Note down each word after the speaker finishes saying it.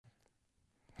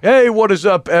Hey, what is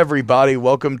up, everybody?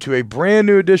 Welcome to a brand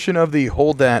new edition of the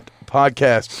Hold That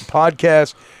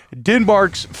Podcast.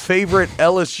 Denmark's favorite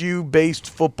LSU-based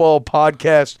football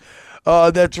podcast.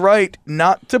 That's right,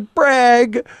 not to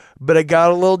brag, but I got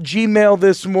a little Gmail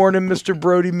this morning, Mr.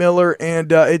 Brody Miller,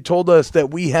 and it told us that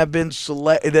we have been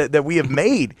that we have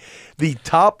made the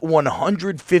top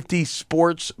 150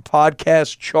 sports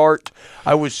podcast chart.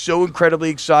 I was so incredibly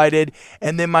excited,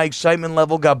 and then my excitement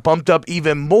level got bumped up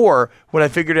even more when I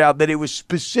figured out that it was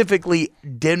specifically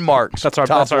Denmark's top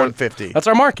 150. That's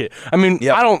our market. I mean,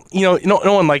 Yep. I don't,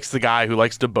 no one likes the guy who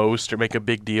likes to boast or make a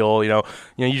big deal. You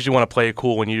usually want to play it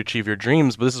cool when you achieve your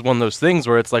dreams, but this is one of those things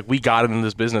where it's like we got into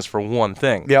this business for one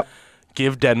thing. Yep.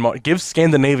 Give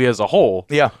Scandinavia as a whole.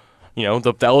 Yeah.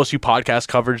 The LSU podcast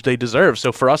coverage they deserve.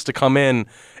 So for us to come in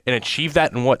and achieve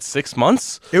that in 6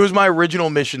 months? It was my original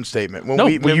mission statement.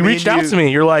 When you reached out to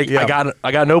me. You're like, Yeah.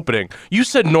 I got an opening. You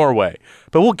said Norway,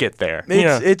 but we'll get there.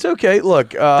 It's okay.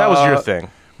 Look, that was your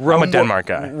thing. I'm a Denmark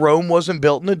guy. Rome wasn't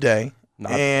built in a day. Now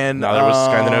there was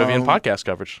Scandinavian podcast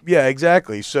coverage. Yeah,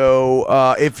 exactly.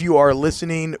 So if you are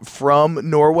listening from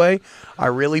Norway, I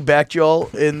really backed y'all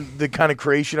in the kind of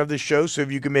creation of this show. So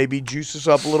if you can maybe juice us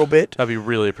up a little bit. That'd be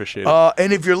really appreciated.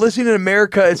 And if you're listening in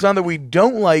America, it's not that we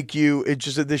don't like you. It's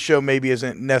just that this show maybe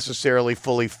isn't necessarily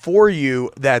fully for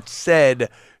you. That said,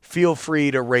 feel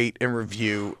free to rate and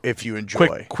review if you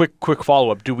enjoy. Quick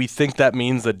follow-up. Do we think that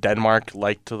means that Denmark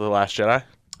liked The Last Jedi?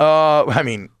 I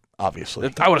mean,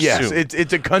 obviously. I would yes, assume.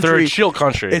 it's a country. They're a chill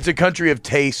country. It's a country of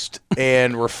taste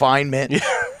and refinement.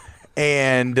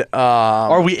 And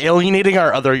are we alienating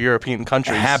our other European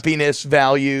countries? Happiness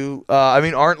value.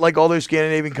 Aren't like all those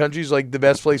Scandinavian countries like the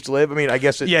best place to live? I mean, I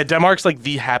guess Denmark's like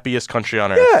the happiest country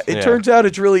on earth. Yeah, it turns out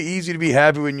it's really easy to be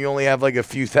happy when you only have like a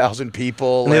few thousand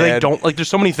people. And they don't there's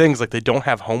so many things like they don't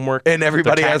have homework. And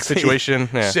everybody has situation.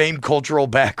 Same cultural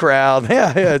background.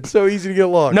 Yeah, it's so easy to get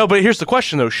along. No, but here's the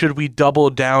question though. Should we double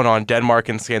down on Denmark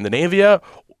and Scandinavia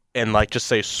and just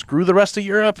say screw the rest of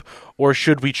Europe, or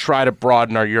should we try to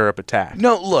broaden our Europe attack?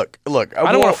 No, look. I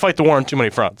don't want to fight the war on too many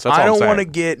fronts. That's all I'm saying. I don't want to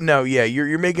get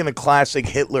You're making a classic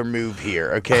Hitler move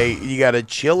here. Okay, you got to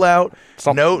chill out. It's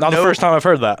not the first time I've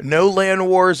heard that. No land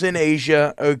wars in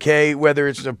Asia. Okay, whether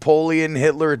it's Napoleon,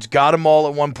 Hitler, it's got them all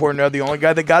at one point or another. The only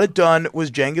guy that got it done was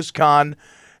Genghis Khan.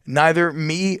 Neither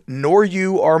me nor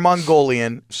you are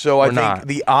Mongolian, so I think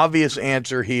the obvious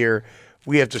answer here.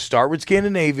 We have to start with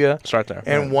Scandinavia. Start there.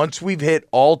 And once we've hit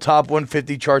all top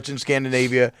 150 charts in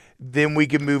Scandinavia, then we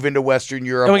can move into Western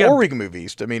Europe or we can move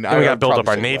east. I mean, we got to build up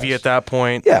our Navy at that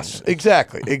point. Yes,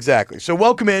 exactly. So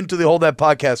welcome into the Hold That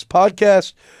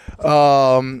Podcast.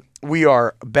 We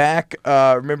are back.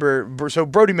 Remember, so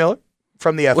Brody Miller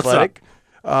from The Athletic.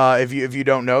 If you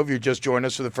don't know, if you're just joining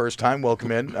us for the first time,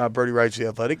 welcome in. Brody writes The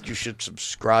Athletic. You should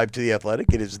subscribe to The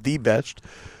Athletic. It is the best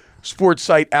sports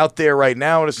site out there right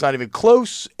now, and it's not even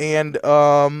close. And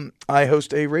I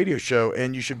host a radio show,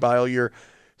 and you should buy all your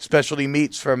specialty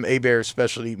meats from Hebert's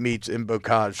Specialty Meats in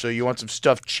Bocage. So you want some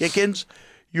stuffed chickens,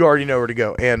 you already know where to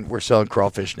go. And we're selling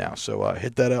crawfish now, so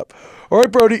hit that up. All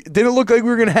right, Brody, didn't look like we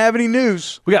were going to have any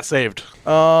news. We got saved.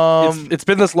 It's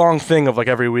been this long thing of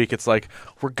every week. It's like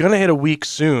we're going to hit a week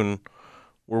soon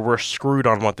where we're screwed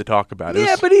on what to talk about.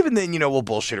 But even then, we'll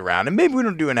bullshit around. And maybe we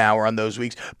don't do an hour on those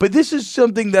weeks. But this is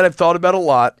something that I've thought about a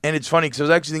lot. And it's funny because I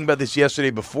was actually thinking about this yesterday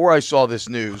before I saw this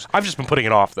news. I've just been putting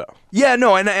it off, though. Yeah,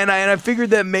 no, and I figured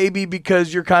that maybe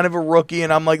because you're kind of a rookie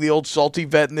and I'm like the old salty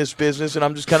vet in this business and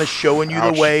I'm just kind of showing you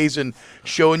the ways and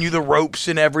showing you the ropes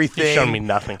and everything. You've shown me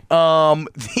nothing.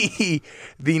 The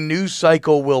news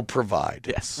cycle will provide.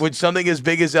 Yes. With something as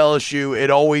big as LSU,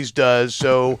 it always does.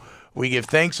 So we give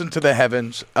thanks unto the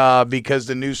heavens because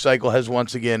the news cycle has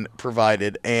once again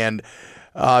provided. And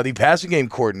the passing game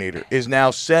coordinator is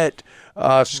now set.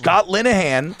 Scott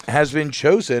Linehan has been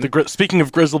chosen. Speaking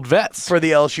of grizzled vets. For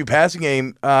the LSU passing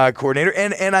game coordinator.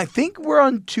 And I think we're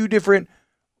on two different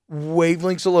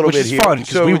wavelengths a little bit here. Which is fun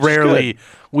because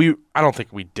I don't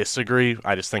think we disagree.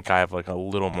 I just think I have a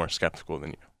little more skeptical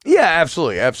than you. Yeah,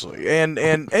 absolutely.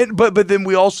 But then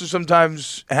we also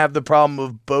sometimes have the problem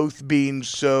of both being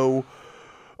so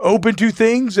open to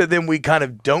things, and then we kind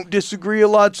of don't disagree a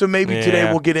lot. So maybe today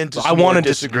we'll get into some more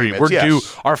disagreements. We're due.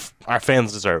 Our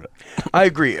fans deserve it. I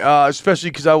agree,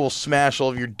 especially because I will smash all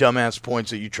of your dumbass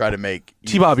points that you try to make.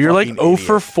 T-Bob, you're 0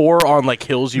 for 4 on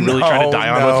hills you really try to die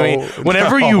on with me.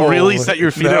 Whenever you really set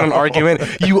your feet on an argument,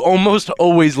 you almost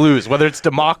always lose, whether it's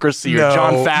democracy or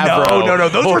John Favreau. No.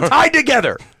 Those were tied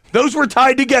together. Those were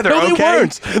tied together. No, they okay?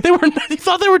 weren't. They were. You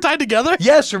thought they were tied together?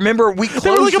 Yes. Remember, we closed.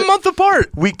 They were like a month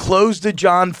apart. We closed the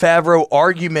John Favreau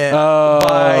argument All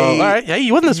by. right. Yeah,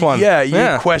 you won this one. Yeah,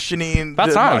 you questioning.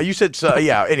 About time. You said so.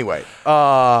 Yeah. Anyway.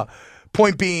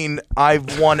 Point being,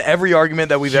 I've won every argument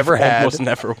that we've ever had. Almost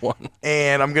never won.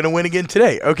 And I'm going to win again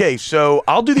today. Okay, so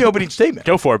I'll do the opening statement.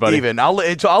 Go for it, buddy. I'll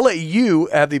let you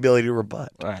have the ability to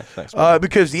rebut. All right, thanks.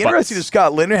 Because the interesting of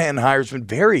Scott Linehan hire has been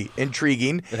very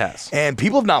intriguing. It has. And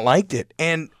people have not liked it.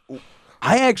 And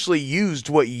I actually used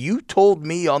what you told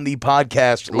me on the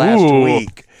podcast last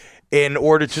week in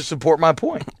order to support my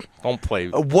point. Don't play.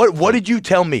 What did you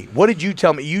tell me? What did you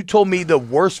tell me? You told me the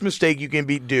worst mistake you can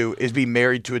do is be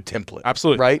married to a template.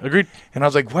 Absolutely. Right? Agreed. And I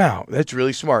was like, wow, that's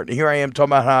really smart. And here I am talking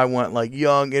about how I want like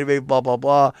young, innovative, blah, blah,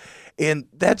 blah. And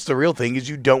that's the real thing is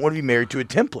you don't want to be married to a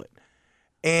template.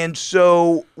 And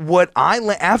so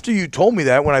after you told me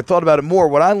that, when I thought about it more,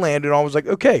 what I landed on was like,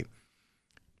 okay,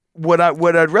 what I'd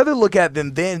rather look at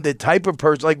than the type of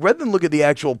person, like rather than look at the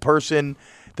actual person,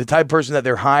 the type of person that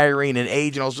they're hiring and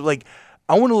age and also like,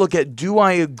 I want to look at, do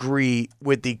I agree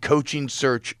with the coaching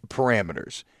search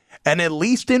parameters? And at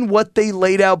least in what they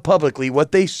laid out publicly,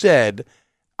 what they said,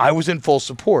 I was in full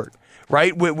support,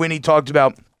 right? When he talked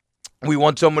about, we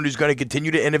want someone who's going to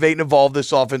continue to innovate and evolve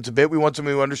this offense a bit. We want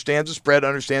someone who understands the spread,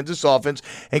 understands this offense,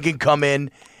 and can come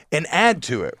in and add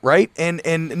to it, right? And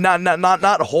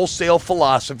not wholesale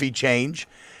philosophy change,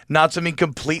 not something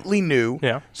completely new,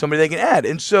 somebody they can add.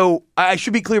 And so I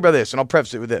should be clear about this, and I'll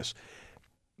preface it with this.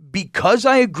 Because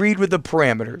I agreed with the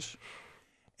parameters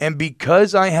and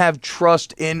because I have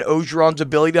trust in Orgeron's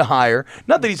ability to hire,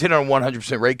 not that he's hit on a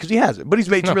 100% rate because he hasn't, but he's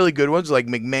made some really good ones like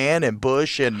McMahon and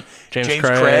Bush and James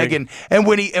Craig. And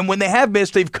when they have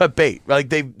missed, they've cut bait. Like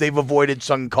they've avoided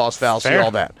sunk cost fallacy,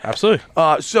 all that. Absolutely.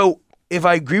 So if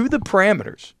I agree with the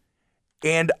parameters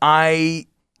and I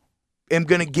am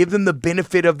going to give them the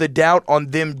benefit of the doubt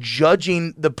on them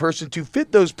judging the person to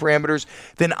fit those parameters,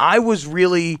 then I was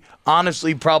really,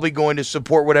 honestly, probably going to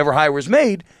support whatever hire was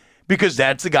made because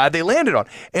that's the guy they landed on.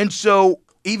 And so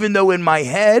even though in my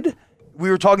head, we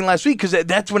were talking last week, because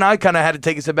that's when I kind of had to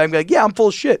take a step back and be like, yeah, I'm full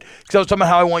of shit. Because I was talking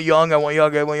about how I want young. All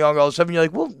of a sudden you're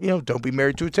like, well, don't be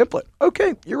married to a template.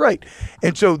 Okay, you're right.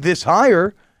 And so this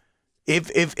hire,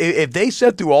 If they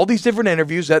sat through all these different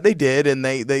interviews that they did, and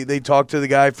they talked to the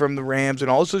guy from the Rams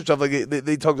and all this other stuff, like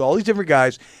they talked to all these different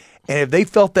guys, and if they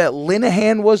felt that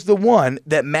Linehan was the one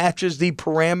that matches the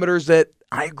parameters that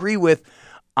I agree with,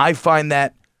 I find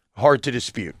that hard to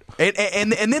dispute.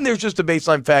 And then there's just the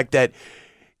baseline fact that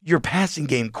your passing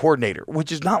game coordinator,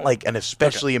 which is not like an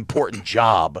especially important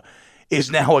job, is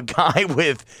now a guy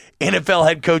with NFL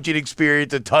head coaching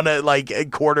experience, a ton of like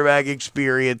quarterback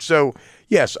experience. So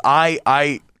yes,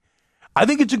 I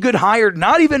think it's a good hire,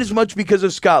 not even as much because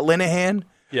of Scott Linehan,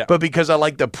 but because I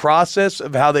like the process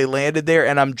of how they landed there,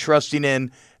 and I'm trusting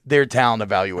in their talent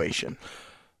evaluation.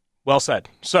 Well said.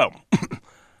 So,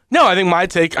 no, I think my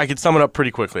take, I could sum it up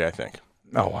pretty quickly, I think.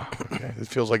 Oh, wow. Okay. It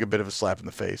feels like a bit of a slap in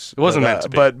the face. It wasn't meant to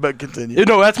be. But continue.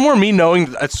 No, that's more me knowing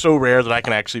that it's so rare that I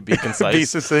can actually be concise. Be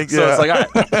succinct, so it's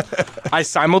like, I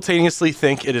simultaneously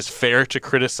think it is fair to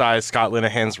criticize Scott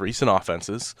Linehan's recent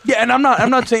offenses. Yeah, and I'm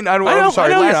not saying, I'm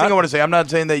sorry, last thing I want to say, I'm not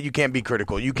saying that you can't be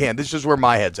critical. You can. This is where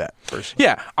my head's at first.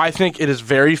 Yeah, I think it is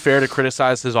very fair to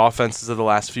criticize his offenses of the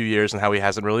last few years and how he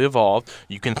hasn't really evolved.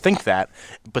 You can think that,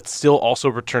 but still also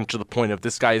return to the point of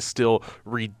this guy is still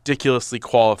ridiculously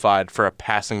qualified for a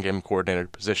passing game coordinator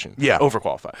position. Yeah.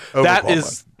 Overqualified. That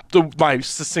is my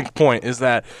succinct point is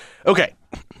that, okay,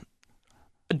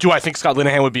 do I think Scott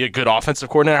Linehan would be a good offensive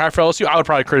coordinator hire for LSU? I would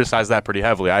probably criticize that pretty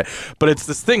heavily. But it's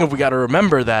this thing of we got to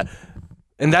remember that,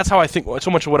 and that's how I think so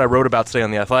much of what I wrote about today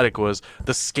on The Athletic was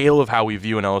the scale of how we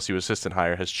view an LSU assistant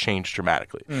hire has changed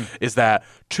dramatically. Is that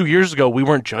 2 years ago, we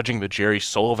weren't judging the Jerry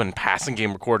Sullivan passing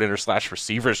game coordinator /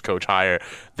 receivers coach hire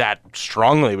that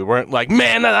strongly. We weren't like,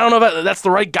 man, I don't know if that's the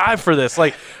right guy for this.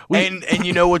 Like, and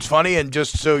you know what's funny? And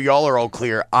just so y'all are all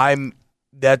clear,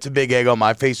 that's a big egg on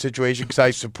my face situation because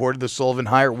I supported the Sullivan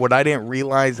hire. What I didn't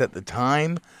realize at the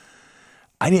time,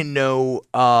 I didn't know,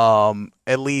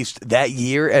 at least that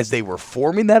year as they were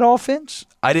forming that offense,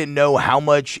 I didn't know how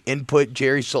much input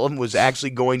Jerry Sullivan was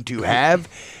actually going to have.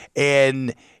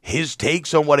 And his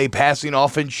takes on what a passing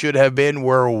offense should have been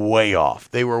were way off.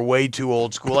 They were way too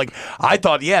old school. Like, I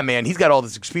thought, yeah, man, he's got all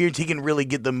this experience. He can really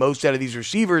get the most out of these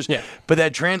receivers. Yeah. But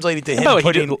that translated to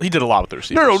him he did a lot with the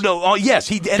receivers. No. Oh,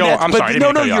 yes. I'm sorry.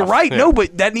 You're right. Yeah. No,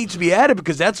 but that needs to be added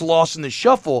because that's lost in the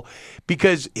shuffle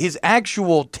because his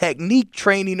actual technique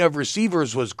training of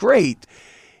receivers was great.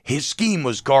 his scheme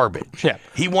was garbage. Yeah.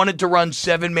 He wanted to run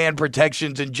 7-man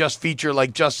protections and just feature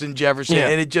like Justin Jefferson, Yeah.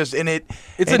 and it's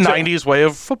a 90s way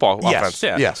of football offense.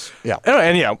 Yeah. Yes. Yeah.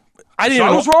 And I didn't.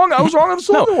 I was wrong. I was wrong on the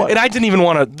Sullivan one. And I didn't even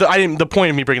want to. The point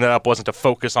of me bringing that up wasn't to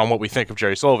focus on what we think of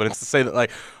Jerry Sullivan. It's to say that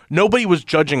like nobody was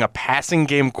judging a passing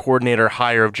game coordinator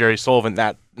hire of Jerry Sullivan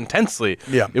that intensely.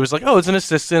 Yeah. It was like, oh, it's an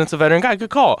assistant, it's a veteran guy, good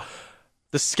call.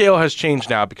 The scale has changed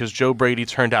now because Joe Brady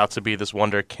turned out to be this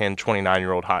wonderkind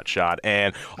 29-year-old hotshot,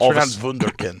 and all It's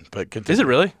Wunderkind, but continue. Is it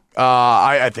really?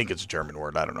 I think it's a German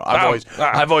word. I don't know.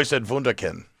 I've always said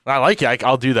Wunderkind. I like it.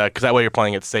 I'll do that because that way you're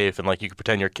playing it safe and like you can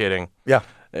pretend you're kidding. Yeah.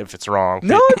 If it's wrong.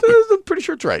 No, I'm pretty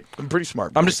sure it's right. I'm pretty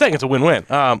smart. I'm just saying it's a win-win.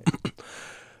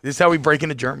 This is how we break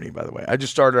into Germany, by the way. I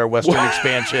just started our Western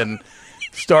expansion.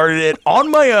 Started it on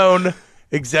my own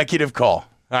executive call.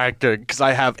 All right, good, because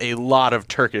I have a lot of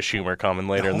Turkish humor coming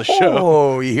later in the show.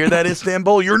 Oh, you hear that,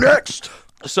 Istanbul? You're next.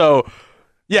 So,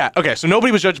 yeah, okay, so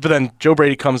nobody was judged, but then Joe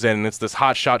Brady comes in, and it's this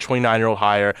hotshot 29-year-old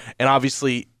hire, and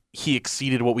obviously he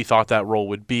exceeded what we thought that role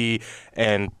would be,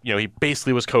 and he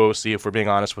basically was co-OC, if we're being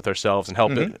honest with ourselves, and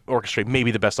helped orchestrate maybe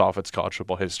the best offense in college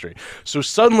football history. So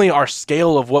suddenly our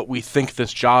scale of what we think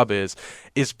this job is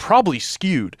probably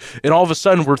skewed, and all of a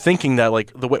sudden we're thinking that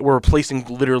like the way we're replacing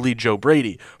literally Joe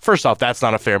Brady. First off, that's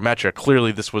not a fair metric.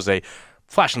 Clearly, this was a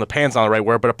flash in the pan's not the right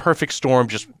word, but a perfect storm.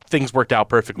 Just things worked out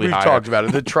perfectly. We've talked about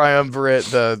it. The triumvirate,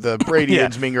 the Brady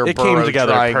Ensminger Burrow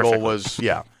triangle perfectly. Was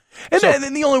And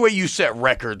then the only way you set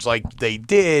records like they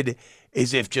did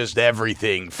is if just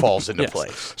everything falls into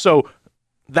place. So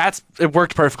it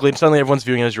worked perfectly, and suddenly everyone's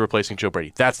viewing it as you're replacing Joe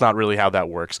Brady. That's not really how that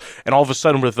works. And all of a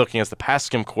sudden, we're looking at the pass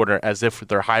game coordinator as if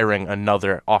they're hiring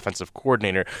another offensive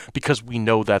coordinator because we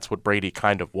know that's what Brady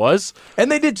kind of was. And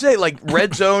they did say, like,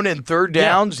 red zone and third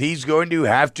downs, he's going to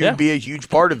have to be a huge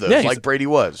part of those, like Brady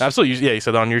was. Absolutely. Yeah, he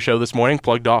said that on your show this morning,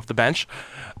 plugged off the bench.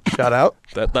 Shout out.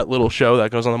 That little show that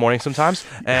goes on the morning sometimes.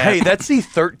 Hey, that's the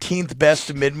 13th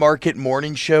best mid-market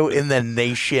morning show in the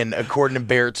nation, according to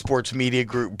Barrett Sports Media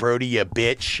Group. Brody, you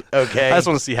bitch. Okay? I just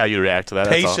want to see how you react to that.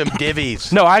 Pay some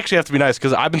divvies. No, I actually have to be nice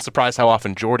because I've been surprised how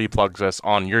often Jordy plugs us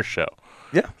on your show.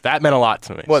 Yeah. That meant a lot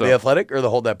to me. What, The Athletic or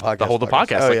the Hold That Podcast? The Hold the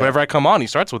Podcast. Whenever I come on, he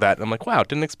starts with that. And I'm like, wow,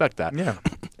 didn't expect that. Yeah.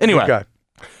 Anyway. Okay.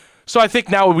 So I think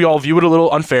now we all view it a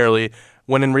little unfairly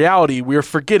when in reality we're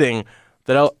forgetting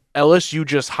that LSU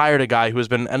just hired a guy who has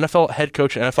been an NFL head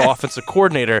coach and NFL offensive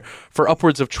coordinator for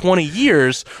upwards of 20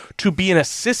 years to be an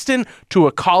assistant to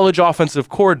a college offensive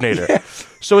coordinator. Yes.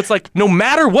 So it's like, no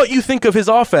matter what you think of his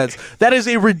offense, that is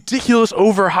a ridiculous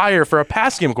overhire for a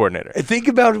pass game coordinator. Think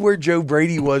about where Joe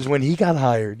Brady was when he got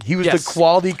hired. He was the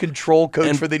quality control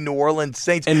coach for the New Orleans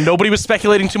Saints. And nobody was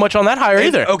speculating too much on that hire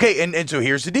either. Okay, and so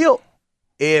here's the deal.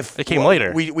 If it came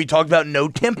later. We talked about no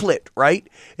template, right?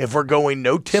 If we're going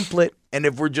no template, and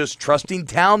if we're just trusting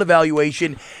talent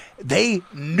evaluation, they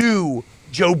knew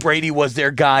Joe Brady was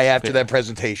their guy after that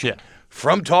presentation. Yeah.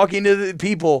 From talking to the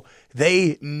people,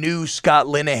 they knew Scott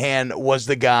Linehan was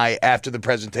the guy after the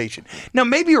presentation. Now,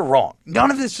 maybe you're wrong.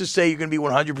 None of this to say you're going to be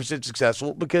 100%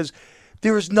 successful because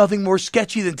there is nothing more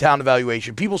sketchy than talent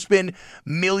evaluation. People spend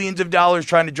millions of dollars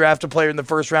trying to draft a player in the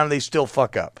first round, and they still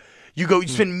fuck up. You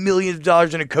spend millions of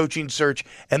dollars in a coaching search,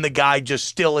 and the guy just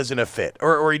still isn't a fit,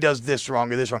 or he does this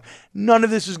wrong or this wrong. None of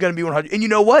this is going to be 100. And you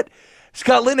know what?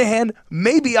 Scott Linehan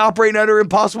may be operating under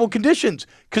impossible conditions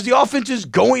because the offense is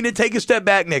going to take a step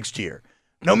back next year,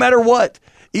 no matter what.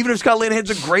 Even if Scott Linehan's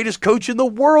the greatest coach in the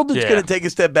world, it's going to take a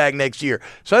step back next year.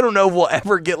 So I don't know if we'll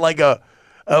ever get like a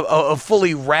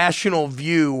fully rational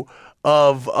view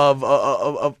of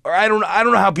I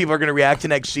don't know how people are going to react to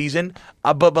next season.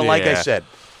 But like I said,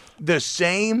 the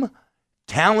same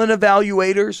talent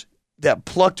evaluators that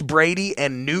plucked Brady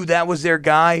and knew that was their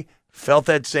guy felt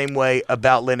that same way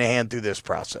about Linehan through this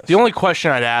process. The only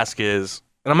question I'd ask is,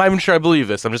 and I'm not even sure I believe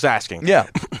this, I'm just asking. Yeah.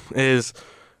 Is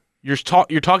you're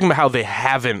talking about how they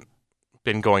haven't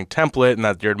been going template and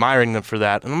that you're admiring them for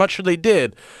that, and I'm not sure they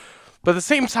did. But at the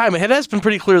same time, it has been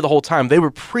pretty clear the whole time they were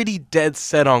pretty dead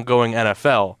set on going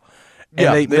NFL.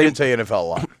 And they did say NFL a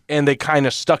lot. And they kind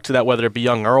of stuck to that, whether it be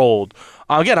young or old.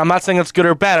 Again, I'm not saying it's good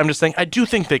or bad. I'm just saying I do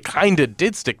think they kind of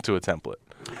did stick to a template.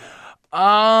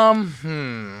 I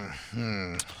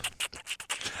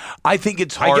think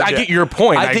it's hard. I get your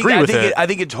point. I agree with it. I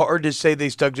think it's hard to say they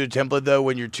stuck to a template, though,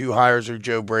 when your two hires are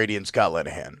Joe Brady and Scott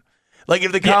Linehan. Like,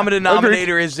 if the common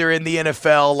denominator is they're in the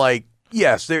NFL, like,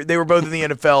 yes, they were both in the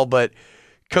NFL, but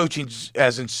coaching's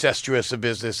as incestuous a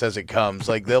business as it comes.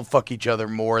 Like, they'll fuck each other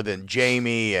more than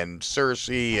Jamie and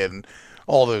Cersei and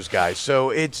all those guys.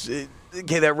 So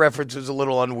okay, that reference was a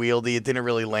little unwieldy. It didn't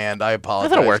really land. I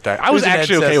apologize. I thought it worked out. I was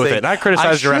actually okay with it. I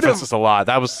criticized your references a lot.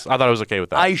 I thought I was okay with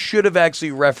that. I should have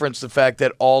actually referenced the fact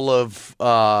that all of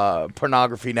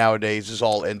pornography nowadays is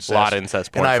all incest. A lot of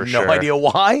incest porn, and I have for no sure. idea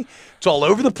why. It's all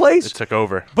over the place. It took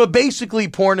over. But basically,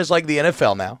 porn is like the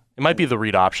NFL now. It might be the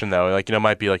read option, though. Like, it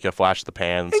might be like a flash of the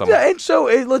pan. And so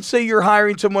let's say you're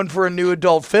hiring someone for a new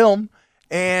adult film.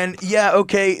 And, yeah,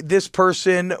 okay, this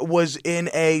person was in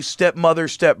a stepmother,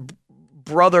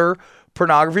 stepbrother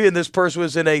pornography, and this person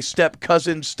was in a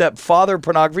step-cousin, stepfather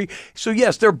pornography. So,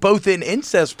 yes, they're both in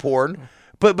incest porn,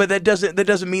 but that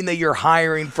doesn't mean that you're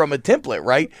hiring from a template,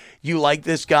 right? You like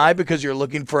this guy because you're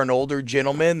looking for an older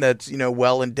gentleman that's,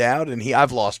 well endowed, and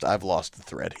I've lost the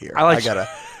thread here. I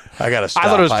gotta stop. I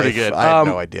thought it was pretty good. I have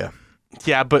no idea.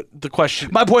 Yeah, but the question...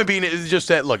 My point being is just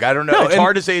that, look, I don't know. It's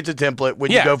hard to say it's a template when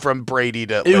you go from Brady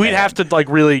to Linehan. We'd have to,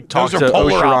 really talk to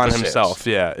Ogeron opposites. himself.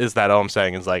 Yeah, is that all I'm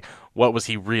saying? Is, what was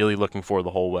he really looking for the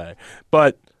whole way?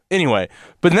 But, anyway.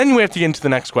 But then we have to get into the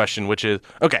next question, which is,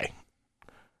 okay,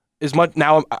 I'm going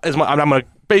to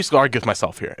basically argue with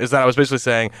myself here, is that I was basically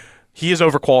saying he is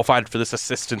overqualified for this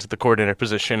assistant at the coordinator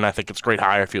position. I think it's a great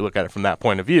hire if you look at it from that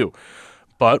point of view.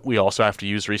 But we also have to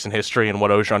use recent history, and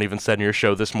what Ogeron even said in your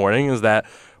show this morning is that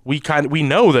we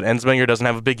know that Ensminger doesn't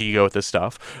have a big ego with this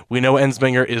stuff. We know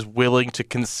Ensminger is willing to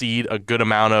concede a good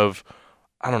amount of,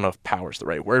 I don't know if power is the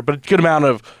right word, but a good amount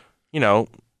of,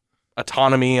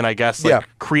 autonomy and I guess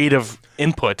creative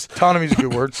input. Autonomy is a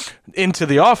good word. Into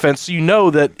the offense. So you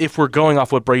know that if we're going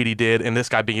off what Brady did and this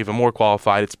guy being even more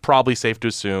qualified, it's probably safe to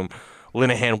assume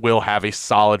Linehan will have a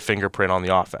solid fingerprint on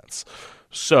the offense.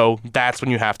 So that's when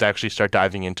you have to actually start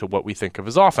diving into what we think of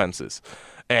his offenses.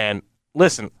 And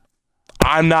listen,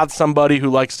 I'm not somebody who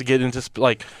likes to get into,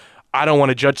 I don't want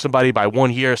to judge somebody by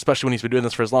 1 year, especially when he's been doing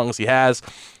this for as long as he has.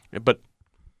 But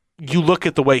you look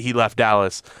at the way he left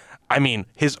Dallas. I mean,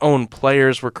 his own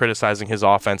players were criticizing his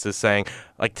offenses, saying,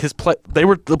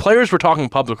 the players were talking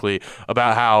publicly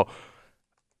about how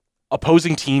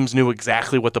opposing teams knew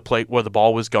exactly where the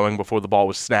ball was going before the ball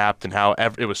was snapped and how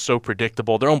it was so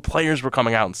predictable. Their own players were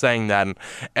coming out and saying that, and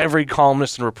every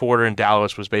columnist and reporter in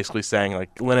Dallas was basically saying,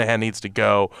 Linehan needs to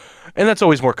go. And that's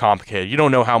always more complicated. You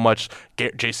don't know how much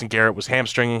Jason Garrett was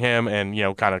hamstringing him and,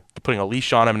 kind of putting a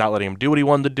leash on him, not letting him do what he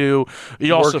wanted to do.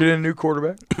 Working in a new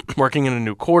quarterback. Working in a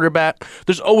new quarterback.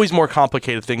 There's always more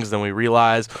complicated things than we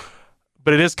realize.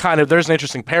 But it is there's an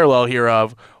interesting parallel here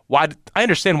of, I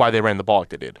understand why they ran the ball like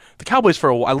they did. The Cowboys,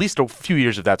 for at least a few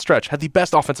years of that stretch, had the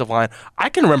best offensive line I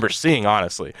can remember seeing,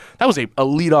 honestly. That was an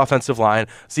elite offensive line.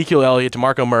 Ezekiel Elliott,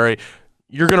 DeMarco Murray.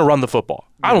 You're going to run the football.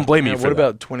 I don't blame you for that. What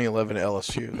about 2011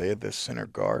 LSU? They had this center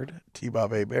guard,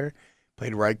 T-Bob Hebert.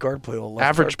 Played right guard, played a little left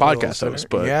average guard, podcast host,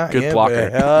 but good But blocker.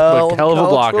 hell hell of a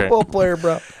blocker. Football player,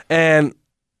 bro. And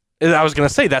I was going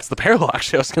to say, that's the parallel,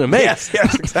 actually, I was going to make. Yes,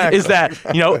 exactly. Is that,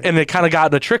 and it kind of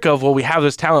got in a trick of, well, we have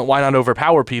this talent, why not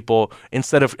overpower people? And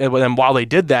while they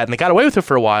did that, and they got away with it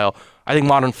for a while, I think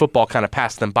modern football kind of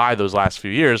passed them by those last few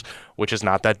years, which is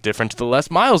not that different to the Les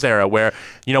Miles era, where,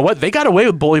 they got away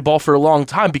with bully ball for a long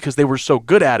time because they were so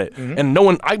good at it. Mm-hmm. And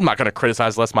I'm not going to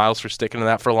criticize Les Miles for sticking to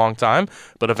that for a long time,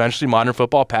 but eventually modern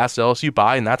football passed LSU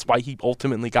by, and that's why he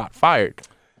ultimately got fired.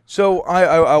 So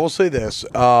I will say this.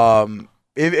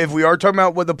 If we are talking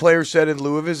about what the player said in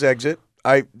lieu of his exit,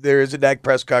 there is a Dak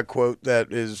Prescott quote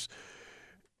that is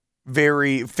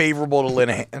very favorable to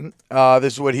Linehan.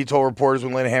 This is what he told reporters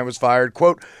when Linehan was fired.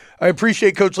 Quote, I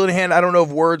appreciate Coach Linehan. I don't know if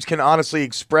words can honestly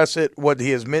express it, what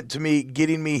he has meant to me,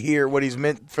 getting me here, what he's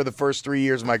meant for the first 3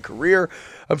 years of my career.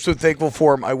 I'm so thankful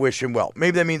for him. I wish him well.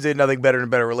 Maybe that means they had nothing better than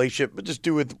a better relationship, but just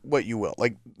do with what you will.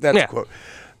 That's a quote.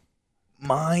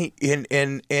 And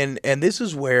this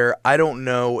is where I don't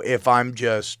know if I'm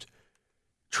just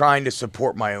trying to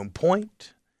support my own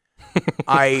point.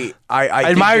 I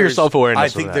admire your self-awareness. I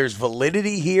think there's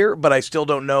validity here, but I still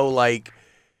don't know. I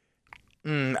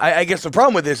guess the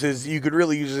problem with this is you could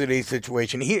really use it in a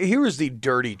situation. Here is the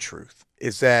dirty truth: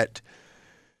 is that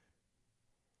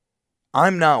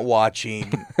I'm not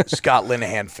watching Scott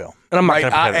Linehan film, and I'm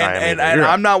not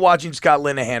I'm not watching Scott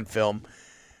Linehan film.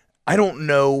 I don't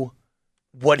know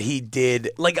what he did.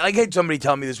 I had somebody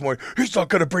tell me this morning, he's not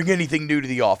going to bring anything new to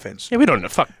the offense. Yeah, we don't know.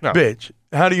 Fuck. No. Bitch.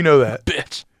 How do you know that?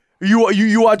 Bitch. You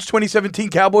watch 2017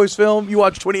 Cowboys film? You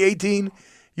watch 2018?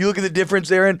 You look at the difference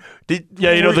there, and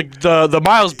the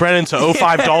Miles Brennan to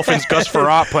 05 Dolphins Gus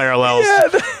Frerotte parallels.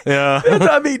 Yeah.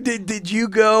 I mean, did you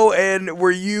go and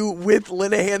were you with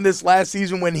Linehan this last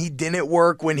season when he didn't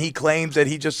work? When he claims that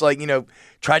he just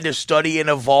tried to study and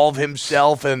evolve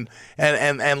himself and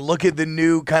look at the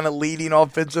new kind of leading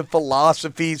offensive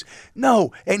philosophies?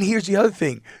 No. And here's the other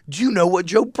thing: do you know what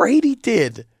Joe Brady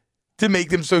did to make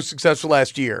them so successful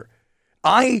last year.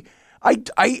 I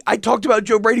talked about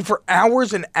Joe Brady for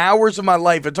hours and hours of my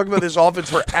life. I talked about this offense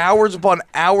for hours upon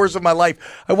hours of my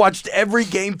life. I watched every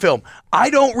game film. I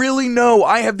don't really know.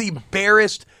 I have the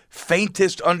barest,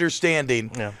 faintest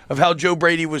understanding of how Joe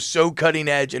Brady was so cutting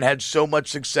edge and had so much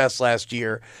success last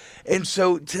year. And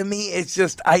so to me, it's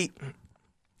just,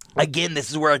 again, this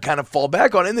is where I kind of fall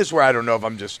back on. And this is where I don't know if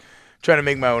I'm just trying to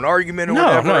make my own argument or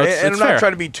whatever. No, and I'm not fair.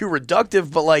 trying to be too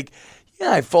reductive, but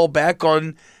I fall back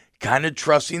on kind of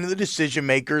trusting the decision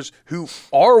makers who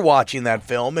are watching that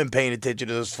film and paying attention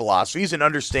to those philosophies and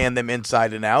understand them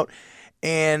inside and out.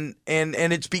 And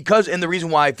it's because, and the reason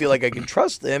why I feel like I can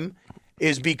trust them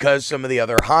is because some of the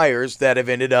other hires that have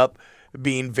ended up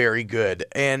being very good.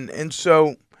 And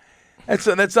so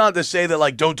that's not to say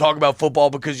that don't talk about football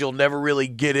because you'll never really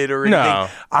get it or anything. No.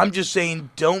 I'm just saying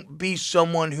don't be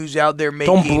someone who's out there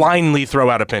making. Don't blindly throw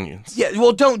out opinions. Yeah,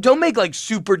 well, don't make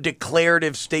super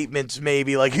declarative statements.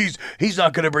 Maybe he's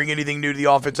not going to bring anything new to the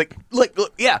offense.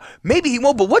 Yeah, maybe he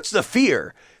won't. But what's the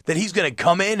fear that he's going to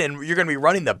come in and you're going to be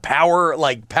running the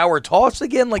power toss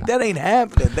again? That ain't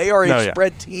happening. They are a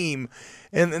spread team,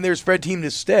 and they're a spread team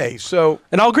to stay. So,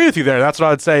 and I'll agree with you there. That's what I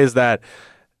would say is that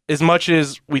as much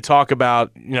as we talk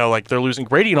about they're losing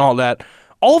Brady and all that,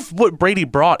 all of what Brady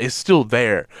brought is still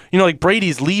there.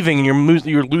 Brady's leaving and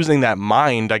you're losing that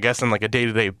mind, I guess, on a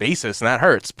day-to-day basis, and that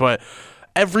hurts. But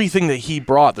everything that he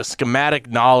brought, the schematic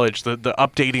knowledge, the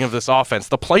updating of this offense,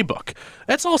 the playbook,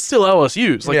 that's all still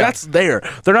LSU's. That's there.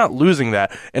 They're not losing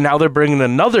that. And now they're bringing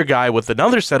another guy with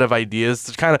another set of ideas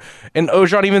to kind of, and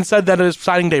Orgeron even said that at his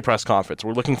signing day press conference.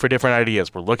 We're looking for different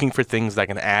ideas. We're looking for things that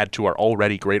can add to our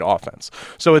already great offense.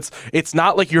 So it's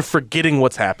not like you're forgetting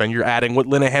what's happened. You're adding what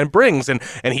Linehan brings. And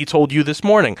he told you this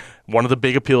morning, one of the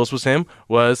big appeals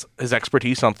was his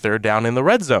expertise on third down in the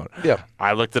red zone. Yeah.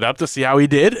 I looked it up to see how he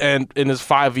did, and in his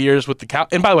 5 years with the Cow,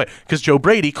 and by the way, because Joe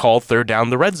Brady called third down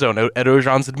the red zone, Ed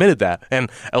Orgeron's admitted that, and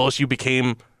LSU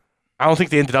became, I don't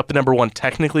think they ended up the number one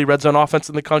technically red zone offense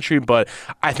in the country, but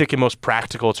I think in most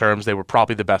practical terms, they were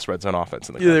probably the best red zone offense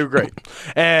in the country. Yeah, they were great.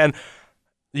 And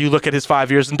you look at his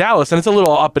 5 years in Dallas, and it's a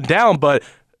little up and down, but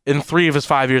in 3 of his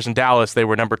 5 years in Dallas, they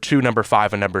were number 2, number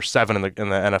 5, and number 7 in the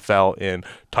NFL in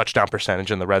touchdown percentage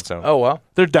in the red zone. Oh, well.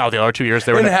 They're down the other 2 years.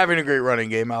 They were having a great running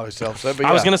game, I always tell.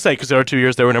 I was going to say, because the other 2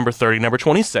 years, they were number 30, number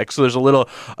 26, so there's a little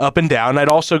up and down. I'd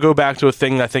also go back to a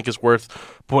thing that I think is worth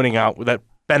pointing out that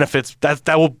benefits, that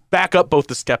will back up both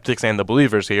the skeptics and the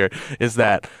believers here, is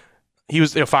that he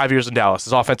was 5 years in Dallas.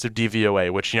 His offensive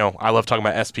DVOA, which I love talking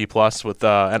about SP plus with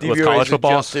college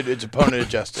football. It's opponent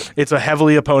adjusted. It's a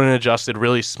heavily opponent adjusted,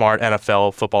 really smart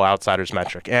NFL Football Outsiders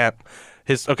metric. And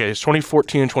his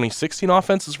 2014 and 2016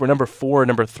 offenses were number 4 and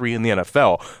number 3 in the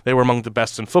NFL. They were among the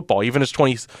best in football. Even his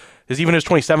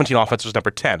 2017 offense was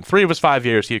number 10. 3 of his 5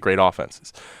 years, he had great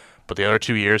offenses. But the other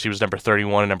 2 years, he was number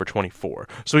 31 and number 24.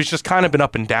 So he's just kind of been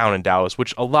up and down in Dallas,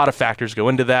 which a lot of factors go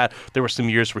into that. There were some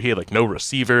years where he had no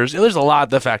receivers. There's a lot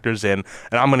that factors in,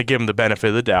 and I'm going to give him the benefit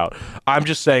of the doubt. I'm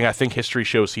just saying I think history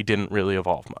shows he didn't really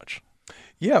evolve much.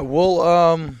 Yeah, we'll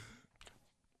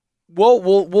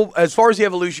as far as the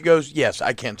evolution goes, yes,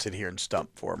 I can't sit here and stump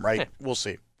for him, right? Yeah. We'll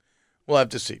see. We'll have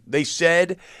to see. They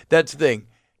said, that's the thing,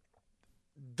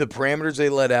 the parameters they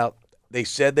let out, they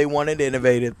said they wanted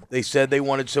innovative. They said they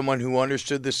wanted someone who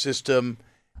understood the system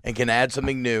and can add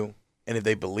something new. And if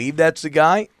they believe that's the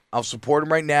guy, I'll support him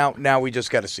right now. Now we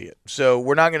just got to see it. So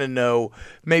we're not going to know.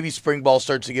 Maybe spring ball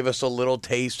starts to give us a little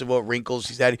taste of what wrinkles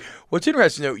he's adding. What's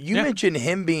interesting, though, you mentioned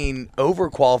him being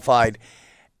overqualified.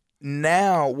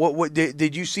 Now, what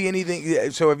did you see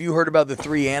anything? So have you heard about the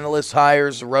 3 analyst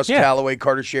hires, Russ Callaway,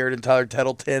 Carter Sheridan, Tyler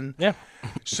Tettleton? Yeah.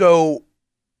 So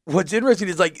what's interesting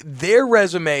is their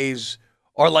resumes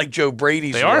are like Joe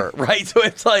Brady's were, right? So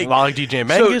it's a lot like DJ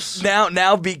Mangus. So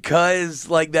now because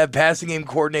that passing game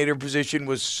coordinator position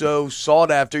was so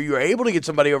sought after, you were able to get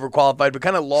somebody overqualified, but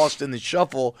kind of lost in the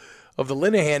shuffle of the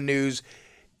Linehan news,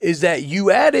 is that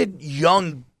you added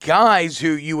young guys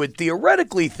who you would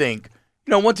theoretically think,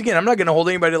 once again, I'm not going to hold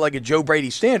anybody to a Joe Brady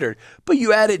standard, but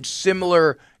you added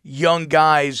similar young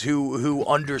guys who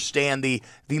understand the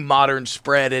modern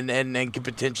spread and can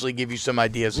potentially give you some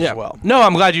ideas as well. No,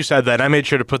 I'm glad you said that. I made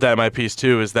sure to put that in my piece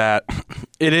too, is that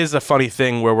it is a funny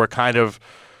thing where we're kind of,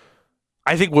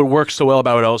 I think what works so well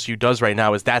about what LSU does right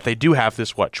now is that they do have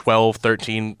this, 12,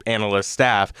 13 analyst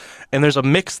staff, and there's a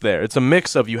mix there. It's a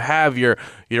mix of you have your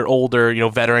older,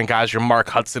 veteran guys, your Mark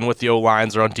Hudson with the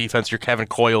O-lines, or on defense, your Kevin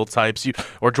Coyle types,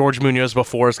 or George Munoz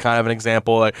before is kind of an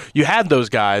example. You had those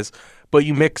guys, but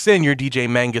you mix in your DJ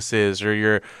Manguses or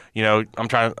your, I'm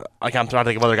trying to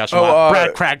think of other guys.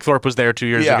 Brad Cragthorpe was there 2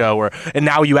 years ago, and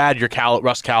now you add your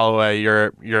Russ Callaway,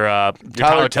 your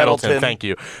Tyler Tettleton. Thank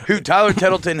you. Who Tyler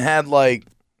Tettleton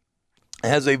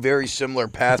has a very similar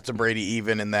path to Brady,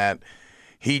 even in that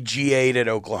he GA'd at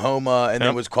Oklahoma and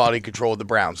then was quality control with the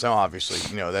Browns. Now, obviously,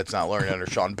 that's not learning under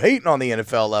Sean Payton on the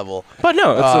NFL level. But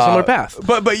no, it's a similar path.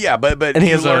 But and he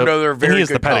has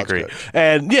the pedigree.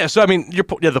 And so I mean,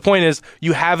 the point is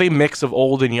you have a mix of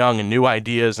old and young and new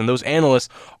ideas, and those analysts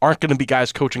aren't going to be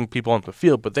guys coaching people on the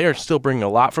field, but they are still bringing a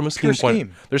lot from a scheme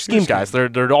point. They're scheme guys.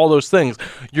 They're all those things.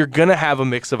 You're going to have a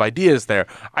mix of ideas there.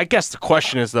 I guess the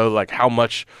question is though, like how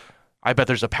much. I bet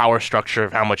there's a power structure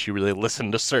of how much you really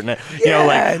listen to certain,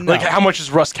 like how much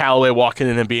is Russ Callaway walking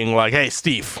in and being like, "Hey,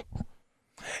 Steve,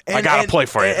 I gotta play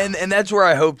for you." And that's where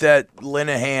I hope that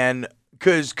Linehan,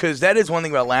 because that is one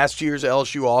thing about last year's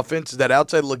LSU offense is that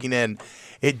outside looking in,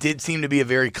 it did seem to be a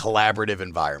very collaborative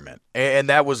environment, and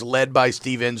that was led by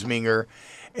Steve Ensminger,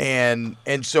 and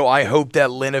so I hope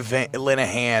that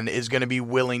Linehan is going to be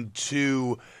willing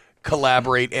to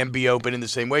collaborate and be open in the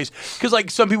same ways, because like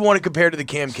some people want to compare to the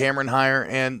Cam Cameron hire,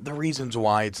 and the reasons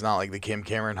why it's not like the Cam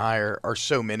Cameron hire are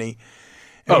so many,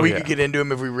 and we could get into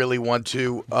them if we really want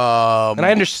to. And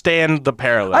I understand the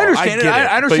parallel. I understand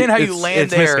I understand how you land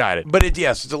it's there, misguided. but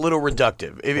it's a little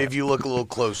reductive if you look a little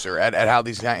closer at how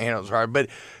these handles are. But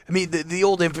I mean, the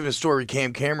old infamous story with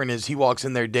Cam Cameron is he walks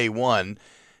in there day one.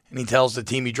 And he tells the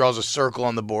team, he draws a circle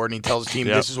on the board, and he tells the team,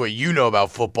 this is what you know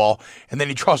about football. And then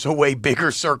he draws a way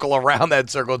bigger circle around that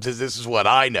circle and says, this is what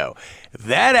I know.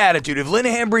 That attitude, if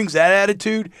Linehan brings that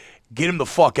attitude, get him the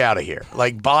fuck out of here.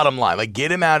 Like, bottom line. Like,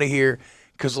 get him out of here.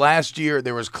 Because last year,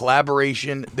 there was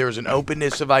collaboration, there was an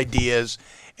openness of ideas,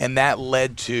 and that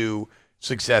led to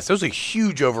success. That was a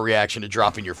huge overreaction to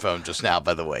dropping your phone just now,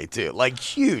 by the way, too. Like,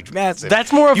 huge, massive.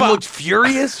 That's more of you looked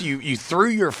furious. You threw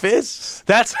your fists.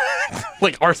 That's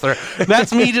like Arthur.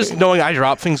 That's me just knowing I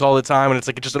drop things all the time, and it's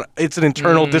like it's an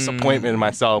internal disappointment in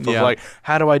myself of like,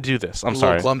 how do I do this? I'm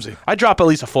sorry. Clumsy. I drop at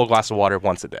least a full glass of water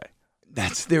once a day.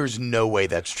 There's no way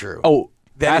that's true. Oh.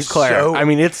 That's Claire. I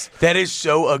mean, that is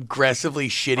so aggressively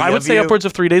shitty. I would say upwards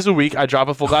of 3 days a week. I drop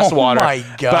a full glass of water. Oh my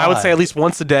God! But I would say at least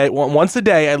once a day. Once a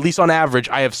day, at least on average,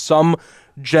 I have some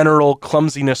general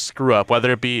clumsiness screw up,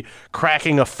 whether it be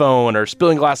cracking a phone or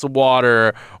spilling a glass of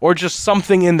water or just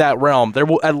something in that realm. There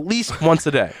will at least once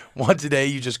a day. Once a day,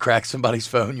 you just crack somebody's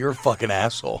phone. You're a fucking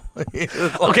asshole.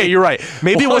 Okay, you're right.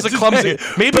 Maybe it was a clumsy.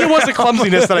 Maybe it was a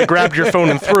clumsiness that I grabbed your phone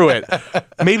and threw it.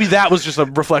 Maybe that was just a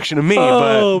reflection of me.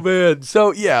 Oh man.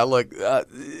 So yeah, look,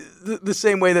 the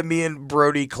same way that me and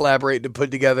Brody collaborate to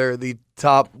put together the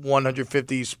top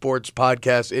 150 sports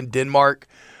podcasts in Denmark.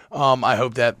 I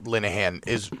hope that Linehan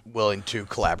is willing to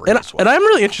collaborate as well. And I'm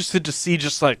really interested to see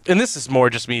and this is more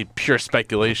just me pure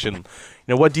speculation,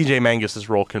 what DJ Mangus's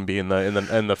role can be in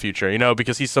the future,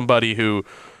 because he's somebody who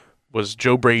was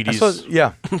Joe Brady's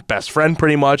best friend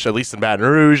pretty much, at least in Baton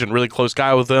Rouge, and really close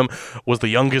guy with him, was the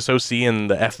youngest OC in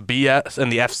the FBS and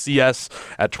the FCS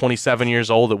at 27 years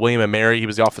old at William & Mary. He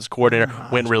was the offense coordinator.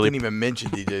 Didn't even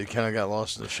mention DJ. Kind of got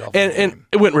lost in the shuffle. And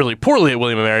it went really poorly at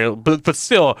William & Mary, but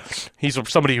still, he's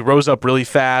somebody who rose up really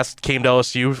fast, came to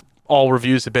LSU. All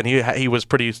reviews have been he was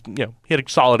pretty, he had a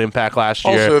solid impact last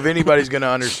year. Also, if anybody's going to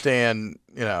understand,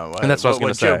 and that's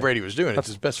what Joe Brady was doing, it's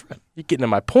his best friend. You're getting to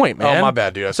my point, man. Oh, my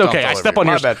bad, dude. It's okay. I step on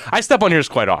yours. I step on yours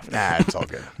quite often. Nah, it's all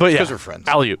good. But because we're friends.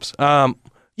 Alley-oops.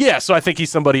 So I think he's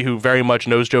somebody who very much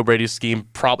knows Joe Brady's scheme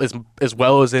as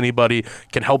well as anybody,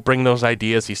 can help bring those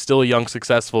ideas. He's still a young,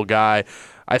 successful guy.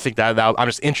 I think that I'm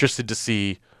just interested to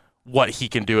see what he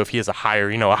can do if he has a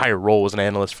higher role as an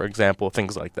analyst, for example,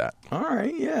 things like that. All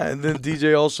right, yeah. And then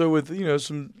DJ also with,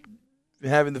 some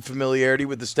having the familiarity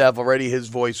with the staff already, his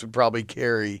voice would probably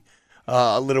carry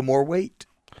a little more weight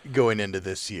going into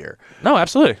this year. No,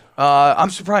 absolutely.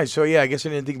 I'm surprised. So, yeah, I guess I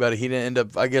didn't think about it. He didn't end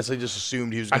up – I guess I just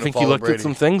assumed he was going to follow Brady. I think he looked at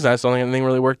some things. I just don't think anything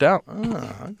really worked out.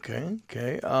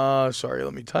 Okay. Sorry,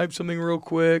 let me type something real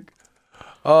quick.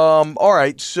 All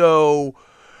right, so –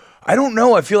 I don't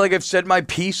know. I feel like I've said my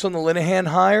piece on the Linehan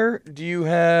hire. Do you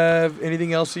have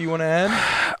anything else that you want to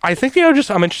add? I think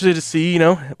I'm interested to see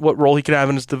what role he could have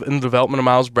in the development of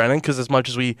Miles Brennan, because as much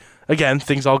as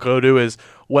things I'll go to is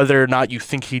whether or not you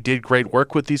think he did great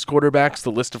work with these quarterbacks.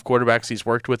 The list of quarterbacks he's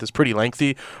worked with is pretty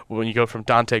lengthy. When you go from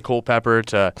Dante Culpepper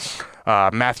to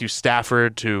Matthew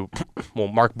Stafford to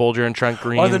Mark Bulger and Trent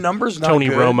Green. Are the numbers not Tony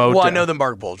good? Romo. Well, I know the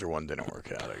Mark Bulger one didn't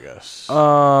work out, I guess.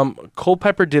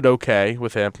 Culpepper did okay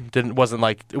with him. It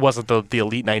wasn't the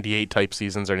Elite 98 type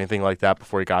seasons or anything like that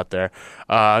before he got there.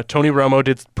 Tony Romo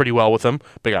did pretty well with him,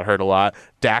 but got hurt a lot.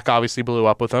 Dak obviously blew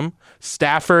up with him.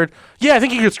 Stafford, I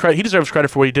think he deserves credit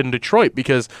for what he did in Detroit,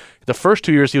 because the first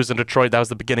 2 years he was in Detroit, that was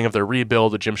the beginning of their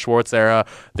rebuild, the Jim Schwartz era.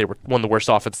 They were one of the worst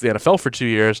offenses in the NFL for 2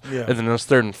 years. Yeah. And then in those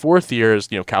third and fourth years,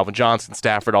 Calvin Johnson,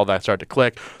 Stafford, all that started to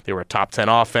click. They were a top 10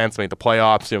 offense, made the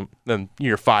playoffs. Then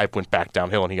year 5 went back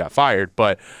downhill and he got fired.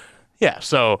 But yeah,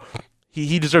 so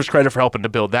he deserves credit for helping to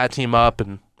build that team up,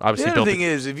 and obviously the thing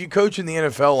is, if you coach in the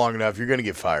NFL long enough, you're going to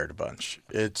get fired a bunch.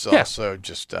 It's also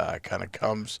just kind of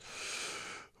comes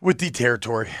with the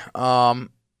territory.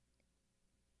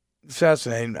 It's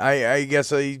fascinating. I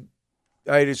guess I'd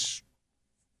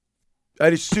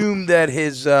assume that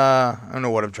his I don't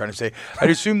know what I'm trying to say. I'd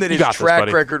assume that his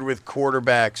track record with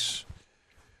quarterbacks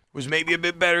was maybe a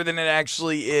bit better than it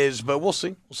actually is, but we'll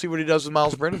see. We'll see what he does with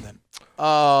Myles Brennan then.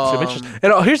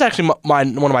 And here's actually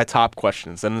one of my top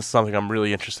questions, and this is something I'm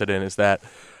really interested in, is that,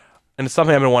 and it's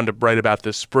something I've been wanting to write about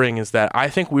this spring, is that I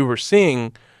think we were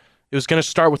seeing, it was going to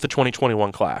start with the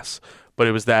 2021 class, but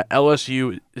it was that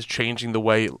LSU is changing the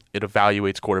way it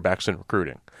evaluates quarterbacks in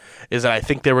recruiting. Is that I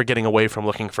think they were getting away from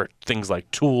looking for things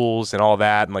like tools and all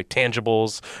that, and like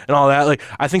tangibles and all that. Like,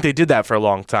 I think they did that for a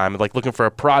long time, like looking for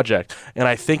a project. And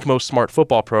I think most smart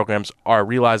football programs are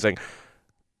realizing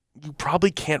you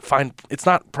probably can't find, it's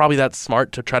not probably that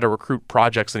smart to try to recruit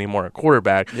projects anymore at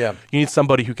quarterback. Yeah. You need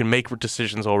somebody who can make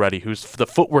decisions already, who's the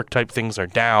footwork type things are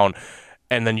down,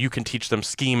 and then you can teach them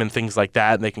scheme and things like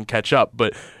that, and they can catch up.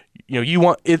 But you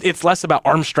want it's less about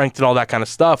arm strength and all that kind of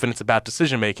stuff, and it's about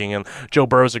decision making. And Joe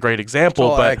Burrow is a great example.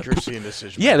 It's all but accuracy and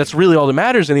decision. Yeah, that's really all that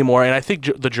matters anymore. And I think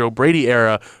the Joe Brady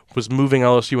era was moving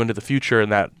LSU into the future in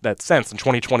that sense. In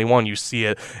 2021, you see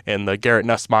it in the Garrett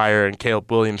Nussmeier and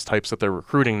Caleb Williams types that they're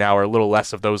recruiting now are a little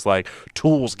less of those like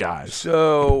tools guys.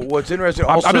 So what's interesting,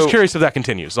 also, I'm just curious if that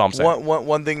continues. So I'm saying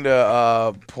one thing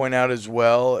to point out as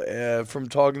well from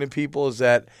talking to people is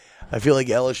that I feel like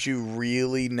LSU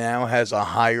really now has a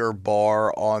higher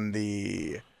bar on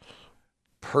the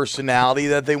personality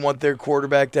that they want their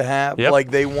quarterback to have. Yep.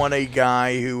 Like, they want a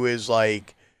guy who is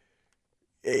like,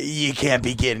 you can't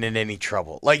be getting in any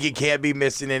trouble. Like, you can't be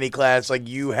missing any class. Like,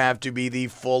 you have to be the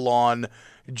full-on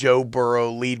Joe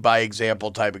Burrow lead by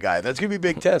example type of guy. That's gonna be a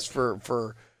big test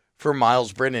for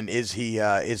Myles Brennan. Is he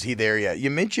there yet? You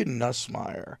mentioned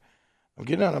Nussmeier.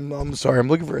 I'm sorry. I'm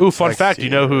looking for. Ooh, fun fact! You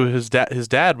know who his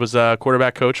dad was a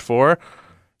quarterback coach for?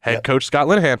 Head coach Scott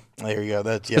Linehan. There you go.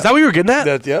 Is that what you were getting at?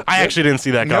 I actually didn't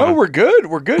see that coming. No, we're good.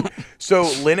 We're good. So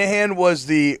Linehan was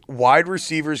the wide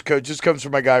receivers coach. This comes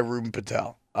from my guy Ruben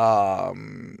Patel.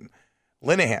 Linehan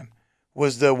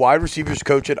was the wide receivers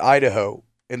coach at Idaho,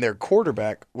 and their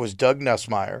quarterback was Doug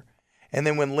Nussmeier. And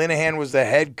then when Linehan was the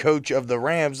head coach of the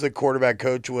Rams, the quarterback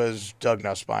coach was Doug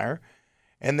Nussmeier.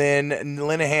 And then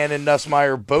Linehan and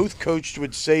Nussmeier both coached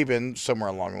with Saban somewhere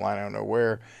along the line. I don't know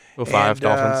where. 05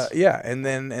 Dolphins. Yeah, and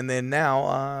then now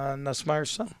Nussmeier's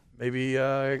son maybe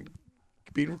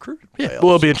being recruited. Yeah,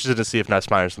 we'll be interested to see if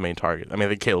Nussmeier's the main target. I mean, I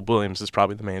think Caleb Williams is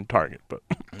probably the main target, but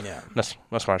yeah,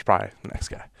 Nussmeier's probably the next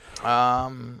guy.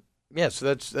 Yeah,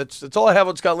 so that's all I have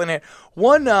on Scott Linehan.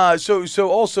 One, so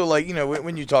also, like,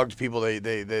 when you talk to people, if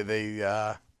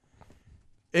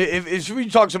you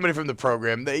talk to somebody from the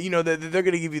program, they're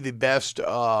going to give you the best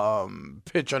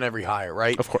pitch on every hire,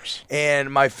 right? Of course.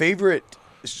 And my favorite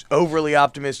overly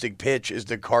optimistic pitch is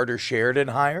the Carter Sheridan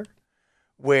hire,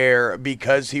 where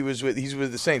because he's with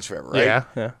the Saints forever, right?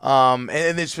 Yeah. And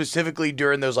then specifically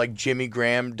during those like Jimmy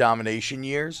Graham domination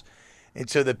years, and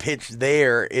so the pitch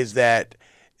there is that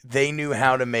they knew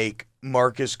how to make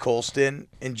Marcus Colston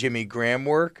and Jimmy Graham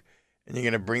work. And you're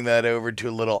going to bring that over to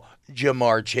a little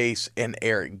Jamar Chase and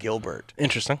Eric Gilbert.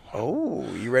 Interesting. Oh,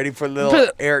 you ready for a little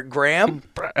Eric Graham?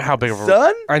 How big of a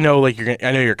son? I know, I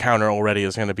know your counter already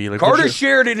is going to be like Carter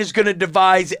Sheridan is going to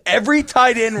devise every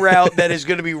tight end route that is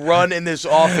going to be run in this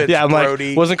offense. Yeah,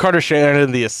 Brody. Wasn't Carter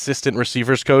Sheridan the assistant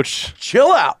receivers coach?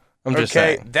 Chill out. I'm just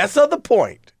saying. That's not the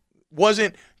point.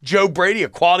 Wasn't Joe Brady a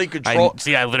quality control?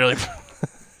 I literally.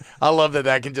 I love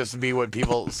that can just be what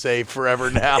people say forever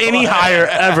now. Any hire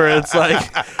ever. It's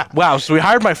like, wow, so we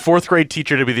hired my 4th grade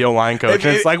teacher to be the O-line coach.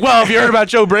 And it's like, well, have you heard about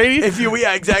Joe Brady?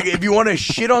 Yeah, exactly. If you want to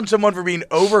shit on someone for being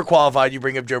overqualified, you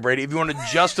bring up Joe Brady. If you want to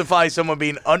justify someone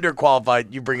being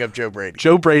underqualified, you bring up Joe Brady.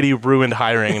 Joe Brady ruined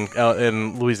hiring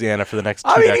in Louisiana for the next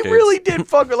 2 decades. He really did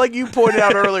fuck, like you pointed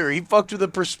out earlier, he fucked with the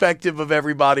perspective of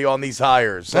everybody on these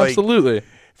hires. Absolutely.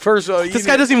 First of all, This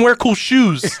guy doesn't even wear cool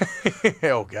shoes.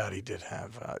 Oh God, he did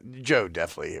have Joe.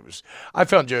 Definitely, it was. I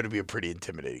found Joe to be a pretty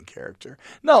intimidating character.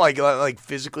 Not like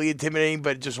physically intimidating,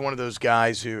 but just one of those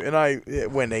guys who. And I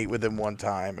went ate with him one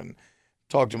time and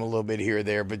talked to him a little bit here or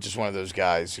there, but just one of those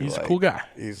guys who. He's a cool guy.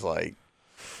 He's like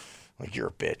you're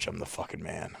a bitch. I'm the fucking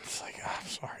man. I'm just like, I'm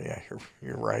sorry. Yeah,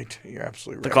 you're right. You're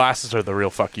absolutely right. The glasses are the real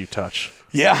fuck you touch.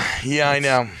 Yeah, I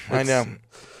know.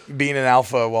 Being an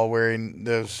alpha while wearing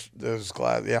those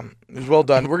glasses. Yeah, it was well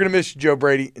done. We're going to miss you, Joe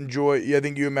Brady. Enjoy. Yeah, I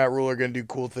think you and Matt Rule are going to do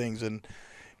cool things in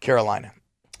Carolina.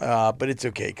 But it's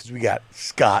okay because we got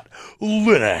Scott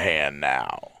Linehan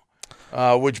now,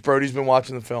 which Brody's been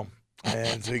watching the film.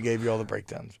 And so he gave you all the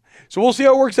breakdowns. So we'll see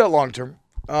how it works out long term.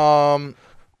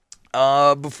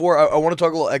 Before I want to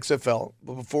talk a little XFL,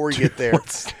 but before we get there,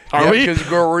 Are we?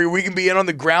 Because we can be in on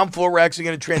the ground floor. We're actually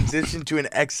going to transition to an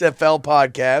XFL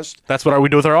podcast. That's what we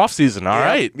do with our off season. All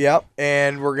right. Yep.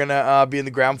 And we're going to be in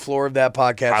the ground floor of that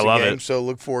podcast. I love again, it. So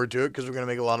look forward to it because we're going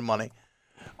to make a lot of money.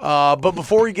 But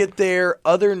before we get there,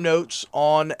 other notes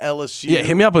on LSU. Yeah,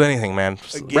 hit me up with anything, man.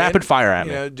 Just rapid fire at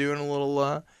me. Doing a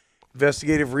little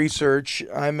investigative research.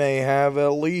 I may have a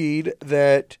lead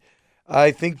that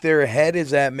I think their head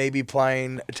is at maybe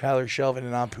playing Tyler Shelvin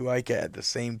and Apu at the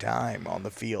same time on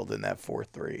the field in that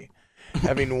 4-3.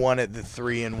 Having one at the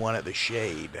 3 and one at the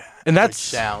shade. And that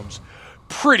sounds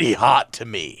pretty hot to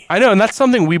me. I know, and that's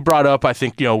something we brought up, I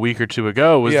think, a week or two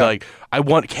ago, was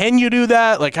can you do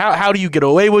that? Like, how do you get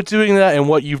away with doing that? And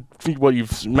what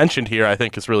you've mentioned here, I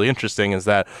think, is really interesting, is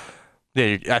that,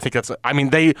 I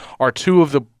think they are two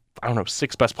of the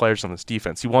 6 best players on this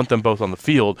defense. You want them both on the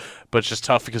field, but it's just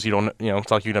tough because you don't, it's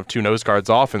like you can have 2 nose guards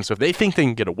off. And so if they think they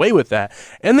can get away with that,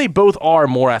 and they both are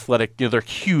more athletic, they're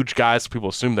huge guys. People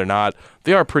assume they're not.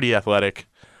 They are pretty athletic.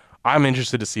 I'm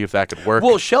interested to see if that could work.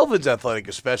 Well, Shelvin's athletic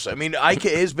especially. I mean, Ike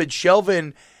is, but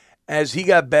Shelvin, as he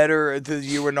got better as the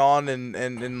year went on,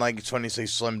 and like it's funny to say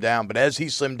slimmed down, but as he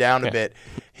slimmed down a bit,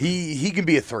 he can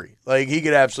be a 3. Like, he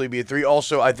could absolutely be a 3.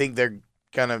 Also, I think they're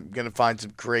kind of going to find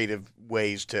some creative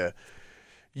ways to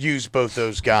use both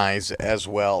those guys as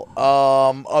well.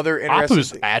 Other interesting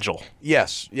Apu's agile.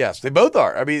 Yes, they both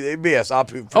are. I mean, yes,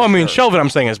 Apu. Shelvin, I'm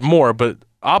saying, is more, but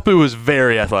Apu is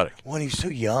very athletic. Well, he's so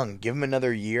young. Give him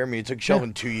another year. I mean, it took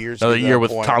Shelvin 2 years. Another year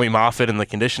with point. Tommy Moffitt and the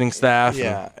conditioning staff.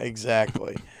 Yeah,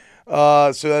 exactly. So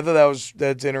I thought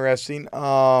that's interesting.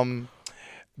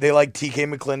 They like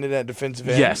TK McClendon at defensive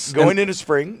end. Yes, going into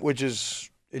spring, which is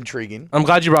intriguing. I'm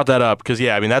glad you brought that up because,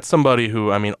 that's somebody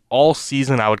who, all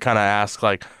season I would kind of ask,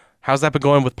 like, how's that been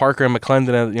going with Parker and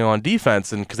McClendon, on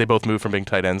defense? And because they both moved from being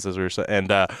tight ends, and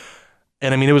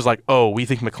it was like, we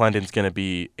think McClendon's going to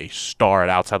be a star at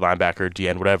outside linebacker,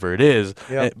 DN, whatever it is.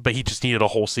 Yep. But he just needed a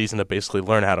whole season to basically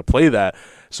learn how to play that.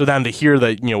 So then to hear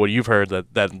that, what you've heard,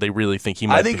 that they really think he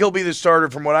might I think he'll be the starter.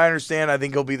 From what I understand, I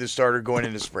think he'll be the starter going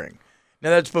into spring. Now,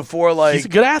 that's before, he's a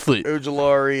good athlete.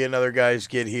 Ojulari and other guys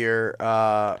get here.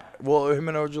 Will him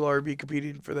and Ojulari be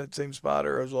competing for that same spot,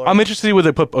 or Ojulari? I'm interested to see where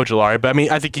they put Ojulari, but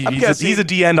I think he's a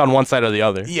D end on one side or the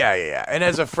other. Yeah. And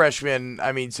as a freshman,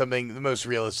 the most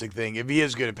realistic thing, if he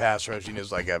is good at pass rushing,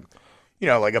 is like a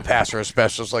pass rush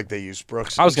specialist like they use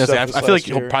Brooks. I was going to say, I feel like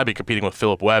he'll probably be competing with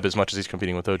Philip Webb as much as he's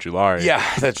competing with Ojulari. Yeah,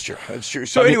 that's true.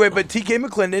 So anyway, but TK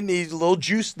McClendon, he's a little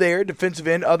juiced there, defensive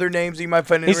end. Other names you might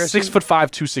find interesting. He's 6'5",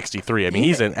 263.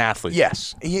 He's an athlete.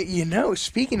 Yes.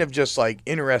 Speaking of just like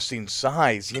interesting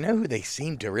size, you know who they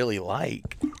seem to really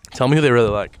like? Tell me who they really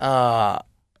like.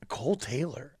 Cole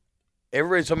Taylor.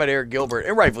 Everybody's talking about Eric Gilbert,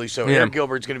 and rightfully so. Yeah. Eric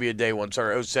Gilbert's going to be a day one.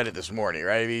 Sorry, I said it this morning,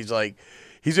 right?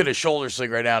 He's in a shoulder sling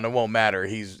right now, and it won't matter.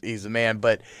 He's the man.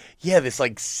 But, this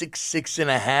like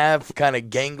 6'6.5" kind of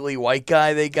gangly white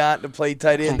guy they got to play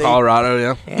tight end. From Colorado,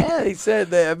 yeah. Yeah, they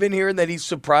said that. I've been hearing that he's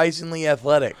surprisingly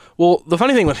athletic. Well, the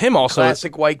funny thing with him also...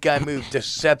 Classic white guy move,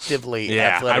 deceptively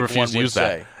athletic, I refuse to use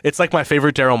that. It's like my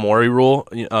favorite Daryl Morey rule,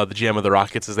 the GM of the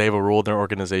Rockets, is they have a rule in their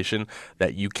organization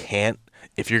that you can't,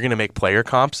 if you're going to make player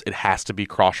comps, it has to be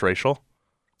cross-racial.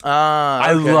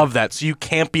 I love that. So you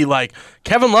can't be like,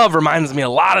 Kevin Love reminds me a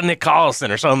lot of Nick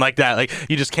Collison or something like that. Like,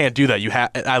 you just can't do that.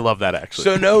 I love that, actually.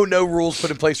 So no rules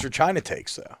put in place for China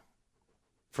takes, though.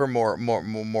 For more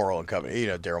moral and company.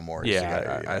 Daryl Morey.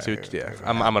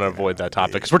 I'm going to avoid that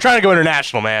topic because we're trying to go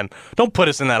international, man. Don't put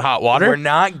us in that hot water. We're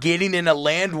not getting in a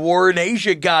land war in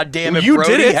Asia, goddammit, you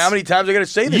Brody. did it. How many times am I going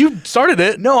to say this? You started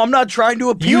it. No, I'm not trying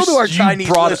to appeal to our Chinese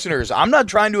listeners. I'm not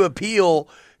trying to appeal...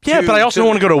 but I also don't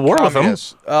want to go to war with them.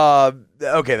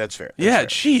 Okay, that's fair.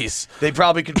 Jeez. They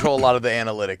probably control a lot of the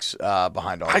analytics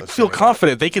behind all this. I feel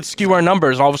confident. They could skew our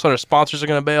numbers. All of a sudden, our sponsors are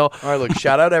going to bail. All right, look,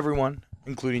 shout out everyone,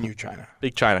 including you, China.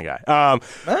 Big China guy. I'm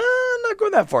not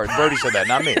going that far. Brody said that,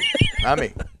 not me. Not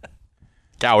me.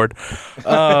 Coward.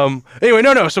 Anyway,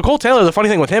 no. So Cole Taylor, the funny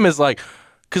thing with him is like,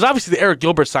 because obviously the Eric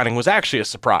Gilbert signing was actually a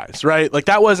surprise, right? Like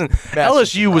that wasn't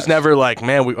LSU was never like,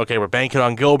 man, we're banking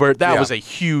on Gilbert. That was a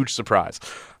huge surprise.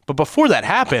 But before that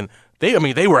happened,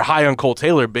 they were high on Cole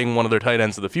Taylor being one of their tight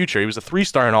ends of the future. He was a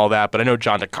 3-star and all that, but I know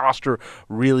John DeCoster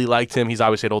really liked him. He's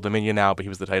obviously at Old Dominion now, but he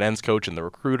was the tight ends coach and the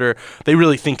recruiter. They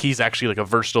really think he's actually like a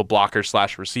versatile blocker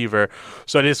 / receiver.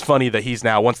 So it is funny that he's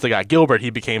now, once they got Gilbert,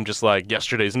 he became just like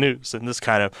yesterday's news and this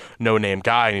kind of no-name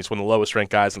guy, and he's one of the lowest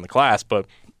ranked guys in the class. But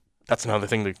that's another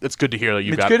thing that's good to hear that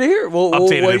you've got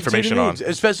updated information on.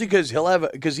 Especially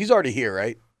because he's already here,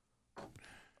 right?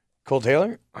 Cole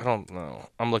Taylor? I don't know.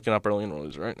 I'm looking up early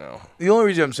enrollees right now. The only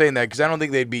reason I'm saying that because I don't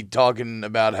think they'd be talking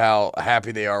about how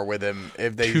happy they are with him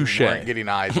if they weren't getting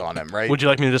eyes on him, right? Would you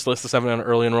like me to just list the 7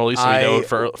 early enrollees so we know it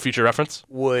for future reference?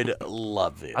 Would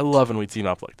love it. I love when we team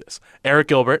up like this. Eric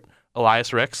Gilbert,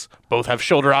 Elias Ricks, both have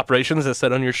shoulder operations, as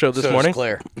said on your show this morning.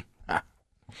 Claire.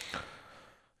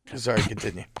 Sorry,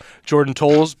 continue. Jordan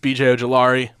Tolles, BJ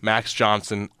Ojolari, Max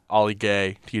Johnson, Ollie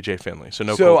Gay, TJ Finley.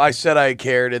 So Cole. I said I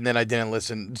cared, and then I didn't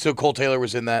listen. So Cole Taylor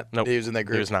was in that? Nope. He was in that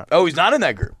group? He was not. Oh, he's not in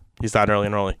that group? He's not an early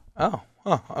enrollee. Oh.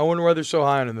 Huh. I wonder why they're so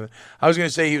high on him. I was going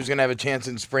to say he was going to have a chance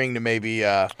in spring to maybe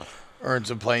earn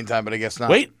some playing time, but I guess not.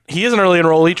 Wait, he is an early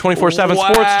enrollee. 24/7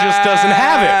 Sports just doesn't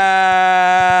have it.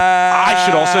 I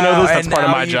should also know this. That's part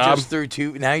of my job.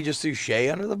 Now you just threw Shea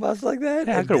under the bus like that?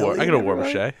 Yeah, I could have war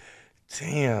with Shea.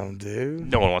 Damn,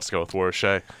 dude. No one wants to go with war with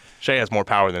Shea. Shea has more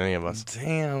power than any of us.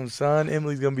 Damn, son.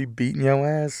 Emily's going to be beating your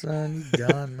ass, son. You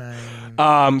done,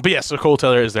 man. But yeah, so Cole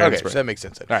Taylor is there. Okay, so that makes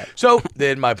sense. All right. So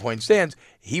then my point stands.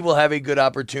 He will have a good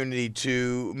opportunity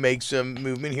to make some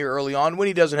movement here early on when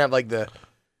he doesn't have like the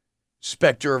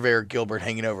specter of Eric Gilbert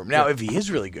hanging over him. Now, if he is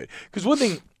really good, because one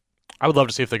thing I would love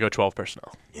to see if they go 12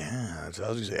 personnel. Yeah, that's what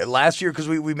I was going to say. Last year, because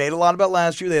we made a lot about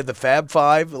last year, they had the Fab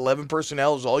Five, 11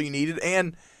 personnel is all you needed,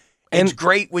 and it's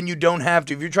great when you don't have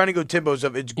to. If you're trying to go tempo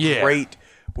stuff, it's great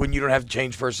when you don't have to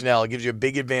change personnel. It gives you a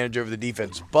big advantage over the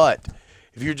defense. But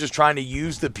if you're just trying to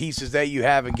use the pieces that you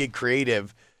have and get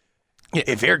creative,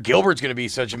 if Eric Gilbert's going to be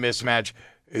such a mismatch,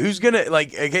 who's going to,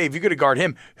 like, okay, if you're going to guard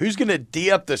him, who's going to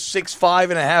D up the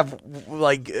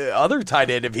 6'5.5", other tight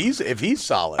end if he's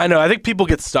solid? I know. I think people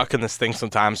get stuck in this thing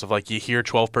sometimes of, like, you hear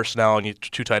 12 personnel and you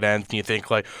 2 tight ends and you think,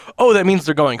 like, oh, that means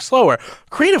they're going slower.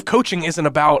 Creative coaching isn't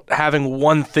about having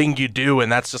one thing you do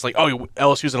and that's just like, oh,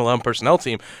 LSU's an 11 personnel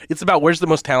team. It's about where's the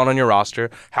most talent on your roster,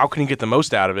 how can you get the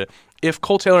most out of it. If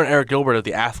Cole Taylor and Eric Gilbert are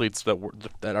the athletes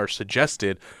that are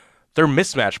suggested, they're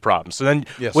mismatch problems. So then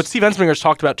what Steve Ensminger's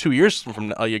talked about 2 years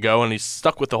from ago, and he's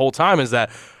stuck with the whole time, is that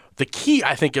the key,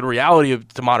 I think, in reality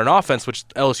to modern offense, which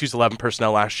LSU's 11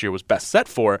 personnel last year was best set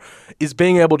for, is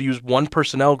being able to use one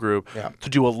personnel group to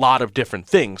do a lot of different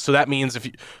things. So that means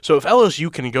if LSU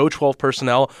can go 12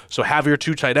 personnel, so have your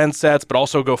 2 tight end sets, but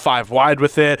also go 5 wide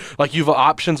with it, like you have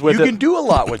options with it. You can do a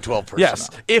lot with 12 personnel. Yes,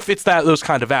 if it's those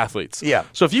kind of athletes. Yeah.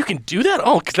 So if you can do that,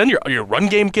 because then your run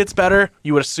game gets better.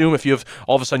 You would assume if you have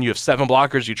all of a sudden you have 7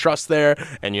 blockers you trust there,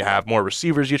 and you have more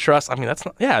receivers you trust. I mean,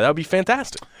 that would be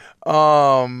fantastic.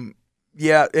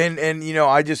 Yeah, and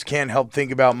I just can't help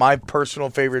think about my personal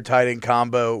favorite tight end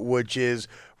combo, which is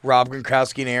Rob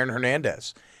Gronkowski and Aaron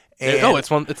Hernandez. It's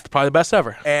probably the best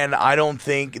ever. And I don't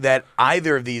think that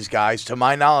either of these guys, to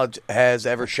my knowledge, has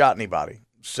ever shot anybody.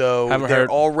 So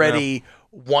they're already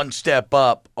one step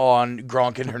up on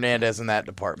Gronk and Hernandez in that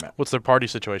department. What's their party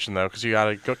situation, though? Because you got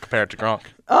to compare it to Gronk.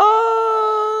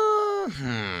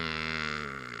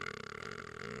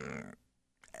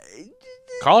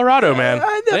 Colorado, man.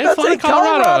 They have fun in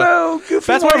Colorado.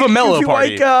 That's more of a mellow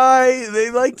party. White guy. They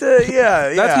like to,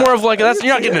 That's more of like, you're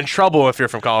not getting in trouble if you're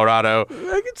from Colorado.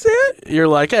 I can see it. You're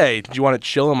like, hey, do you want to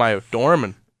chill in my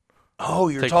dorm?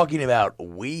 You're talking about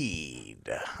weed.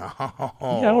 Yeah,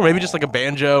 or maybe just like a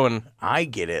banjo and... I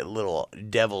get it, little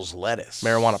devil's lettuce.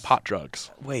 Marijuana pot drugs.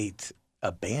 Wait,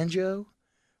 a banjo?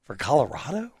 For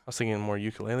Colorado? I was thinking more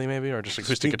ukulele maybe, or just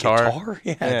acoustic guitar.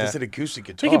 Yeah, just an acoustic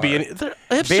guitar. It could be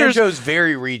banjo's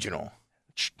very regional.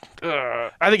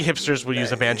 I think hipsters would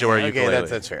use a banjo or a ukulele. Okay,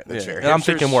 that's fair. That's fair. I'm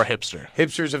thinking more hipster.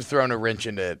 Hipsters have thrown a wrench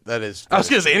into it. I was going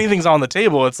to say, anything's on the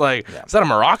table. It's like, is that a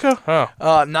maraca?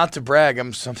 Oh. Not to brag,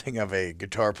 I'm something of a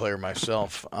guitar player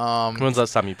myself. When's the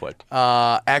last time you played?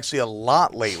 Actually, a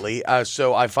lot lately.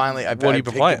 So I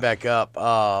picked it back up.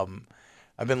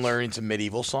 I've been learning some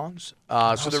medieval songs.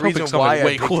 So the reason why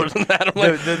way cooler than that. I'm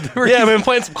like, I've been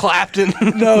playing some Clapton.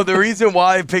 No, the reason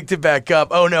why I picked it back up.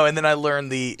 Oh no, and then I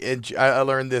learned I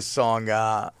learned this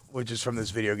song, which is from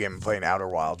this video game I'm playing, Outer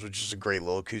Wilds, which is a great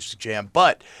little acoustic jam.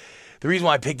 But the reason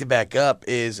why I picked it back up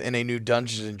is in a new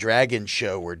Dungeons and Dragons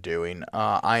show we're doing.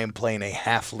 I am playing a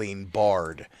halfling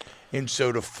bard. And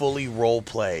so to fully role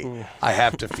play, I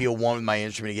have to feel one with my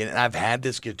instrument again. And I've had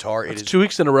this guitar. It's 2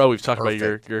 weeks in a row we've talked about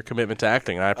your commitment to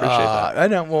acting, and I appreciate that. I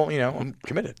know. Well, I'm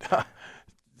committed.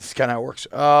 This is kind of how it works.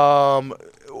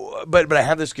 But I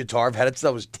have this guitar. I've had it since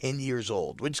I was 10 years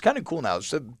old, which is kind of cool now. I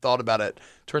just thought about it.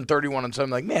 Turned 31 and so I'm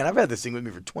like, man, I've had this thing with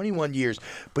me for 21 years.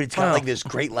 But it's got like this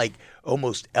great, like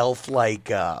almost elf-like,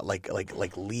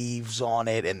 like leaves on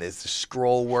it, and there's the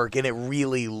scroll work, and it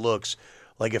really looks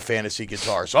like a fantasy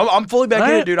guitar. So I'm fully back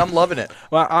in it, dude. I'm loving it.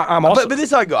 Well, I'm also. But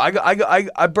this is how I go.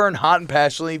 I burn hot and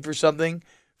passionately for something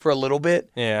for a little bit.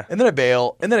 Yeah. And then I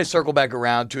bail, and then I circle back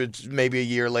around to it maybe a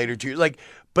year later, 2 years. Like,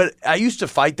 but I used to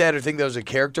fight that or think that was a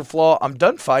character flaw. I'm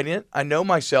done fighting it. I know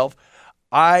myself.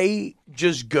 I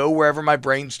just go wherever my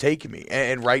brain's taking me.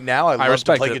 And right now, I love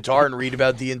to play guitar and read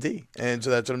about D&D. And so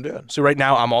that's what I'm doing. So right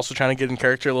now, I'm also trying to get in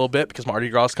character a little bit because Mardi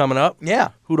Gras is coming up. Yeah.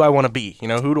 Who do I want to be?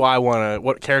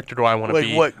 What character do I want to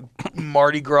be? What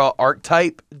Mardi Gras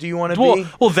archetype do you want to be?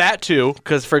 Well, that too.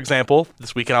 Because, for example,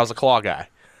 this weekend I was a claw guy.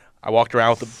 I walked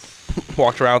around with a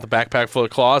backpack full of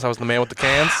claws. I was the man with the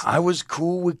cans. I was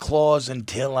cool with claws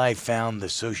until I found the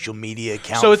social media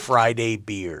account Friday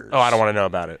Beers. Oh, I don't want to know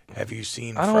about it. Have you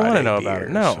seen I don't want to know about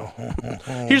it. No.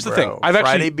 Here's the thing.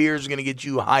 Friday Beers is going to get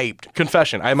you hyped.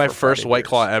 Confession. I had my first White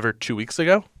Claw ever 2 weeks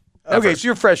ago. Okay, so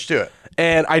you're fresh to it.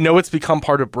 And I know it's become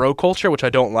part of bro culture, which I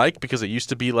don't like because it used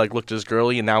to be like looked as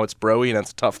girly and now it's broy and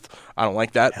that's tough. I don't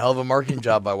like that. Hell of a marketing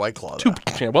job by White Claw.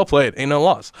 Yeah, well played. Ain't no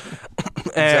laws.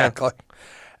 Exactly.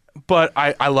 But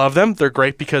I love them. They're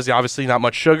great because obviously not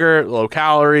much sugar, low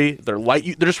calorie. They're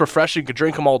light. They're just refreshing. You could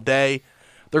drink them all day.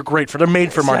 They're great. They're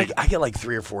made for Mardi Gras. I get like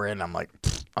 3 or 4 in, and I'm like,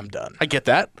 I'm done. I get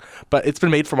that, but it's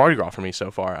been made for Mardi Gras for me so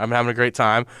far. I'm having a great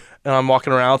time, and I'm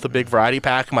walking around with a big variety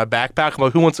pack in my backpack.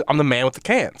 I'm like, I'm the man with the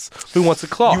cans. Who wants a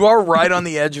claw? You are right on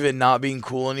the edge of it not being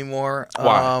cool anymore.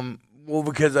 Why? Well,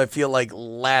 because I feel like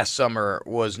last summer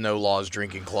was no laws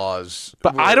drinking claws.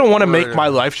 But I don't want to make my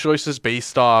life choices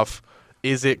based off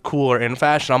is it cool or in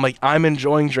fashion. I'm like, I'm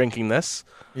enjoying drinking this.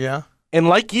 Yeah. And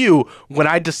like you, when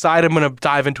I decide I'm going to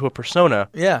dive into a persona,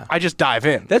 I just dive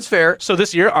in. That's fair. So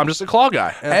this year, I'm just a claw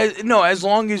guy. As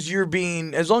long as you're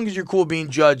cool being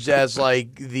judged as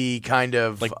like the kind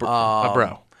of like a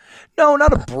bro. No,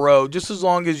 not a bro. Just as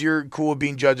long as you're cool with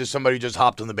being judged as somebody who just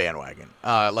hopped on the bandwagon,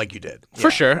 like you did. For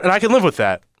sure, and I can live with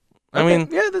that. Okay. I mean,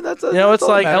 yeah, that's it's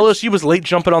like LSU was late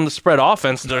jumping on the spread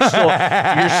offense. You're still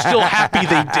happy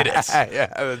they did it. Yeah,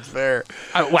 that's fair.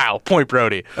 Wow, point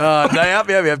Brody.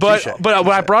 Yeah. But when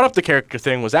I brought up the character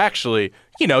thing was actually,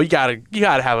 you gotta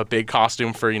have a big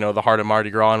costume for the heart of Mardi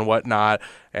Gras and whatnot,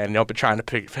 and been trying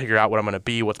to figure out what I'm gonna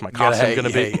be. What's my costume gonna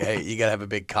be? Hey, you gotta have a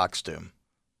big costume.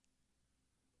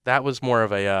 That was more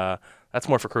of a. That's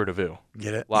more for Crew de Vue.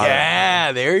 Get it?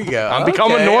 Yeah, there you go. I'm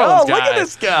becoming a New Orleans guy. Look at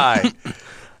this guy.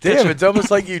 Damn, it's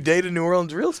almost like you date a New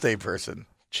Orleans real estate person.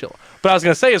 Chill. But I was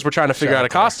going to say is we're trying to figure out a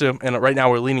costume, and right now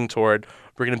we're leaning toward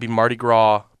we're going to be Mardi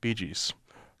Gras Bee Gees.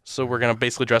 So we're going to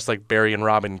basically dress like Barry and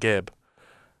Robin Gibb.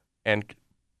 And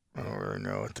I don't really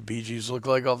know what the Bee Gees look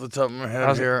like off the top of my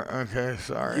head here. Okay,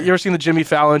 sorry. You ever seen the Jimmy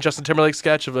Fallon, Justin Timberlake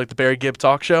sketch of like the Barry Gibb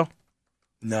talk show?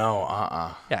 No,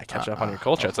 Yeah, catch up on your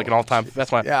culture. It's like an all-time.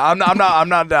 That's my. Yeah, I'm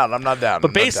not down.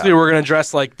 But basically, we're gonna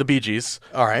dress like the Bee Gees.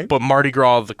 All right. But Mardi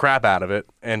Gras the crap out of it,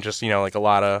 and just like a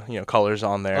lot of colors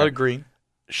on there. A lot of green.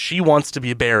 She wants to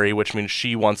be Barry, which means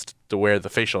she wants to wear the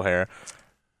facial hair.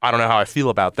 I don't know how I feel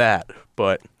about that,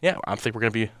 but yeah, I think we're gonna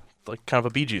be like kind of a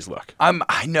Bee Gees look.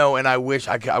 I know, and I wish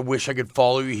I could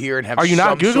follow you here and have Are you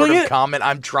not some Googling sort of it? comment.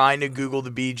 I'm trying to Google the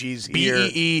Bee Gees here.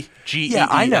 BEEGEES. Yeah,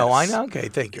 I know. Okay,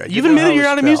 thank you. You've admitted you're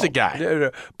not a music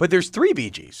guy. But there's 3 Bee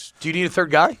Gees. Do you need a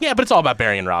third guy? Yeah, but it's all about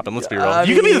Barry and Robin. Let's be real.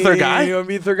 You can be the third guy. You want to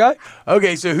be the third guy?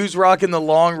 Okay, so who's rocking the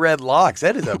long red locks?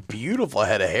 That is a beautiful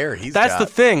head of hair. That's the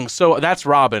thing. So that's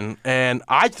Robin, and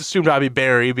I assumed I'd be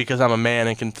Barry because I'm a man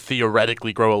and can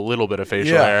theoretically grow a little bit of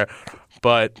facial hair.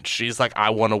 But she's like,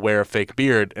 I want to wear a fake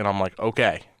beard, and I'm like,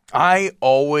 okay. I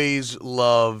always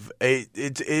love it.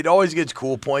 It always gets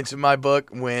cool points in my book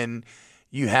when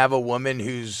you have a woman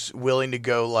who's willing to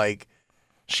go like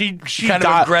she kind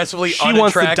of aggressively. She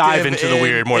wants to dive into the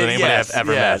weird more than anybody I've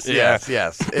ever met.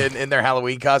 Yes. In their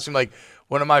Halloween costume, like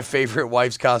one of my favorite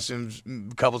wife's costumes,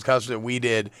 couples costumes that we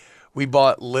did. We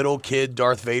bought little kid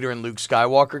Darth Vader and Luke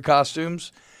Skywalker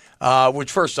costumes.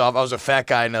 Which, first off, I was a fat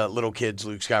guy in a little kid's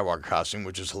Luke Skywalker costume,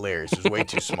 which was hilarious. It was way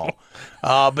too small.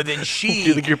 But then Do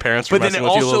you think your parents were messing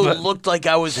with you a little bit? But then also looked like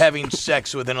I was having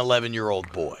sex with an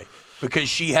 11-year-old boy. because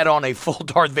she had on a full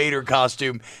Darth Vader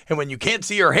costume. And when you can't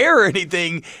see her hair or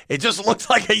anything, it just looks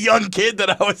like a young kid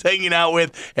that I was hanging out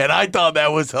with. And I thought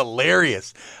that was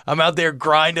hilarious. I'm out there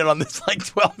grinding on this like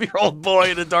 12-year-old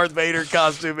boy in a Darth Vader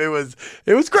costume. It was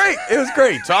great. It was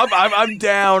great. So I'm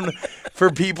down for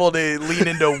people to lean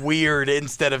into weird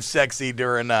instead of sexy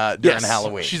during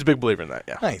Halloween. She's a big believer in that.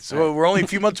 Yeah. Nice. So we're only a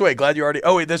few months away. Glad you already.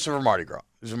 Oh wait, this is for Mardi Gras.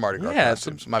 This is for Mardi Gras. Yeah,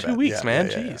 costumes. My 2 bad. weeks, man.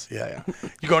 Yeah, Jeez. Yeah.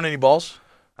 You going to any balls?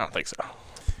 I don't think so.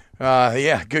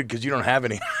 Yeah, good because you don't have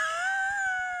any.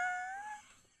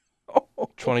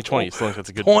 2020. You still think that's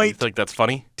a good Point. You think that's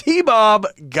funny? T-Bob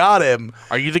got him.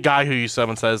 Are you the guy who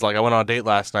someone says like I went on a date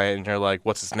last night and you're like,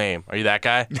 what's his name? Are you that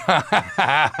guy?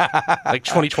 Like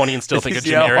 2020 and still think it's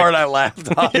See generic. how hard I laughed.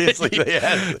 Obviously,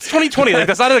 It's 2020. Like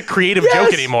that's not a creative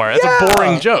joke anymore. That's a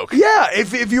boring joke. Yeah,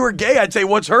 if you were gay, I'd say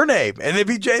what's her name, and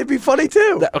it'd be funny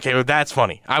too. Okay, well, that's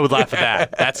funny. I would laugh at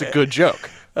that. That's a good joke.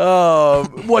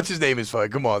 What's his name is funny.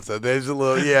 Come on, son. There's a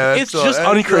little It's just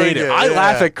uncreative. I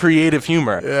laugh at creative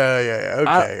humor.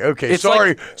 Yeah. Okay.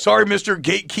 Sorry, Mr.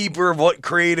 Gatekeeper of what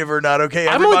creative or not. Okay,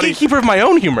 I'm a gatekeeper of my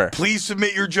own humor. Please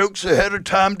submit your jokes ahead of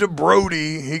time to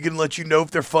Brody. He can let you know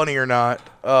if they're funny or not.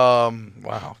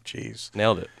 Wow, jeez.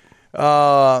 Nailed it.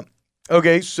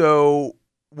 Okay, so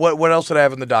what else did I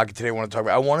have in the docket today I want to talk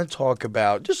about? I want to talk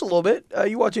about just a little bit.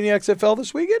 You watching the XFL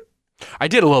this weekend? I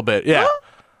did a little bit, yeah. Huh?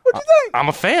 What'd you think? I'm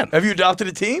a fan. Have you adopted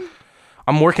a team?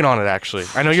 I'm working on it, actually.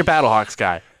 I know you're Battlehawks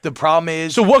guy. The problem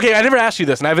is... So, okay, I never asked you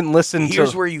this, and I haven't listened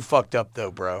Here's where you fucked up,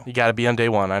 though, bro. You got to be on day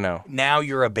one, I know. Now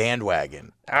you're a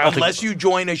bandwagon. I don't Unless you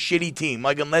join a shitty team.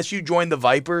 Like, unless you join the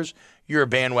Vipers, you're a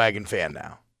bandwagon fan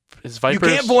now. Is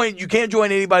Vipers... You can't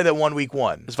join anybody that won week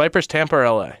one. Is Vipers Tampa or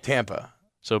L.A.? Tampa.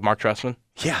 So, Mark Trestman?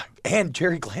 Yeah, and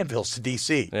Jerry Glanville's to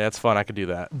D.C. Yeah, that's fun. I could do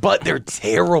that. But they're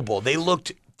terrible. They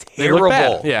looked terrible.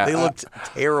 Bad. Yeah. They looked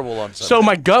terrible on Sunday. So,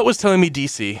 my gut was telling me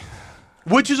D.C.,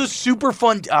 which is a super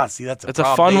fun. See, that's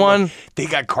a fun one. They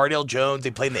got Cardale Jones. They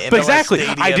played in the MLS but exactly.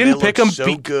 Stadium. I didn't pick them.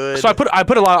 So good. So I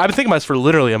put a lot. I've been thinking about this for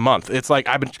literally a month. It's like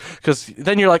because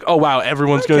then you're like, oh wow,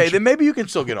 everyone's okay. Gonna Then maybe you can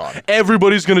still get on.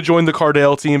 Everybody's gonna join the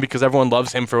Cardale team because everyone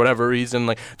loves him for whatever reason.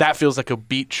 Like that feels like a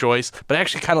beat choice. But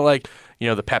actually, kind of like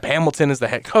the Pep Hamilton is the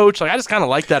head coach. Like I just kind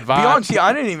of like that vibe. To be honest,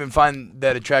 I didn't even find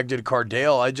that attracted to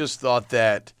Cardale. I just thought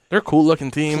that. They're a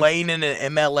cool-looking team. Playing in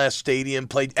an MLS stadium,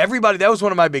 everybody. That was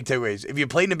one of my big takeaways. If you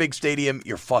played in a big stadium,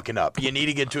 you're fucking up. You need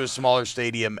to get to a smaller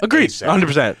stadium. Agreed,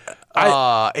 100%.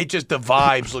 It just the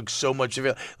vibes look so much.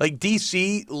 Like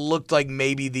DC looked like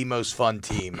maybe the most fun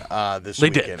team this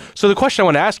weekend. They did. So the question I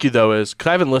want to ask you though is, because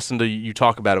I haven't listened to you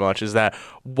talk about it much, is that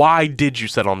why did you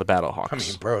settle on the Battlehawks? I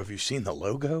mean, bro, have you seen the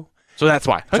logo? So that's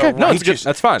why. Okay, no, it's good.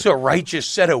 That's fine. It's a righteous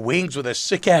set of wings with a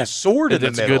sick-ass sword in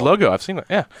the middle. It's a good logo. I've seen it,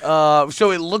 yeah.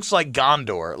 So it looks like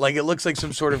Gondor. Like, it looks like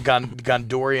some sort of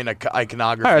Gondorian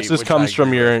iconography. All right, so this comes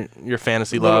from your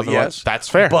fantasy love. Yes. That's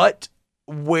fair. But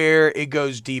where it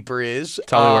goes deeper is...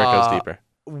 Tell me where it goes deeper.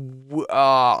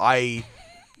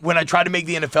 When I tried to make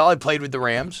the NFL, I played with the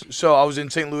Rams. So I was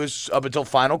in St. Louis up until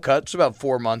Final Cut, so about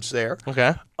 4 months there.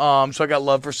 Okay. So I got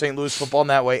love for St. Louis football in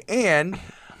that way. And...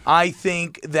 I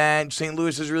think that St.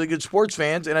 Louis has really good sports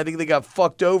fans, and I think they got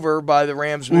fucked over by the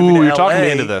Rams moving to LA. You're talking me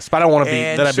into this, but I don't want to be.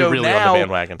 Then I'd be really on the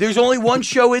bandwagon. There's only one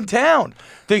show in town.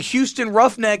 The Houston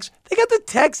Roughnecks. They got the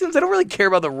Texans. I don't really care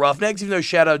about the Roughnecks, even though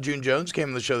shout out June Jones came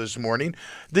on the show this morning.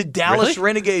 The Dallas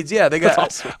Renegades. Yeah, they got.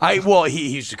 That's awesome. He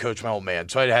used to coach my old man,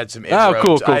 so I had some inroads.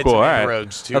 Cool. I had some All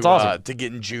inroads right. That's awesome. To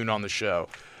getting June on the show,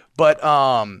 But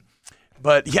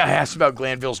yeah, I asked about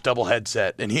Glanville's double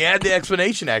headset, and he had the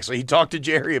explanation. Actually, he talked to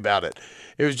Jerry about it.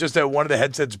 It was just that one of the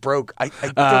headsets broke. I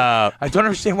don't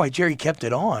understand why Jerry kept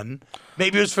it on.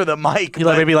 Maybe it was for the mic.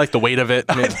 Maybe like the weight of it.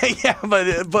 Yeah,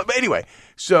 but anyway.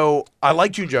 So I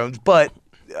like June Jones, but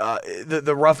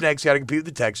the Roughnecks got to compete with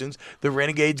the Texans. The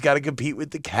Renegades got to compete with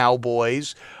the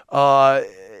Cowboys. DC's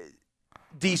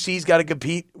got to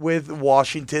compete with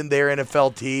Washington, their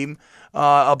NFL team.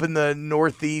 Up in the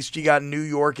Northeast, you got New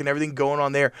York and everything going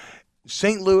on there.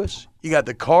 St. Louis, you got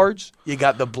the Cards, you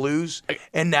got the Blues,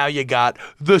 and now you got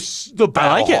the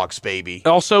Battlehawks, baby.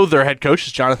 Also, their head coach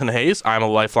is Jonathan Hayes. I'm a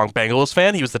lifelong Bengals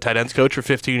fan. He was the tight ends coach for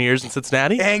 15 years in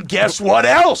Cincinnati. And guess what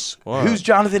else? What? Who's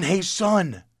Jonathan Hayes'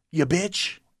 son? You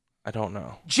bitch. I don't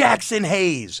know. Jackson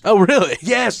Hayes. Oh, really?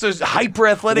 Yes, there's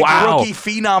hyper-athletic rookie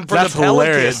phenom for the Pelicans.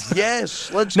 Hilarious.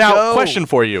 Yes, let's go. Now, question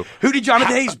for you. Who did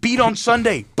Jonathan Hayes beat on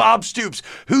Sunday? Bob Stoops.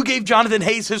 Who gave Jonathan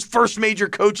Hayes his first major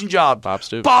coaching job? Bob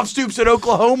Stoops. Bob Stoops at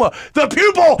Oklahoma. The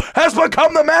pupil has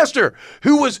become the master.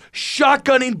 Who was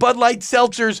shotgunning Bud Light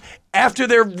seltzers after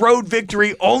their road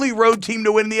victory, only road team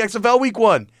to win in the XFL Week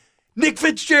 1. Nick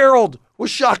Fitzgerald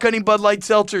was shotgunning Bud Light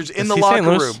seltzers in the locker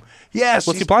room. Yes.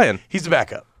 What's he playing? He's the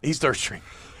backup. He's third string.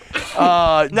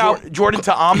 Now Jordan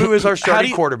Ta'amu is our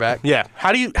starting quarterback. Yeah.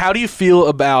 How do you feel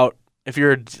about if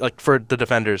you're like for the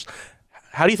defenders?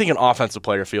 How do you think an offensive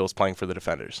player feels playing for the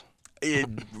defenders?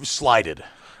 Slighted.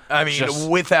 I mean,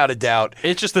 without a doubt.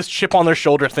 It's just this chip on their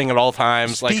shoulder thing at all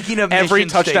times. Speaking like of every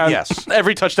touchdown,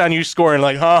 every touchdown you score and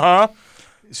like,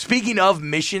 Speaking of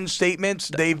mission statements,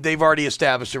 they've already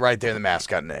established it right there in the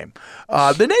mascot name.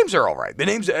 The names are all right. The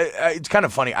names, it's kind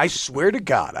of funny. I swear to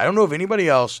God, I don't know if anybody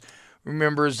else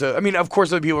remembers. I mean, of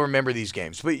course, other people remember these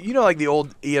games, but you know, like the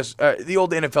old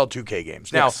NFL 2K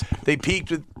games. Now they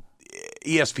peaked with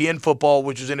ESPN football,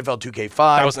 which was NFL 2K5.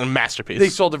 That was a masterpiece. They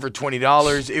sold it for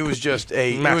 $20. It was just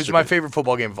it was my favorite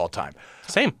football game of all time.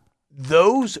 Same.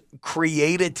 Those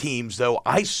creative teams, though,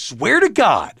 I swear to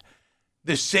God,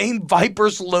 the same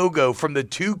Vipers logo from the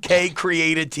 2K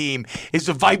creative team is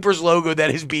the Vipers logo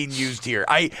that is being used here.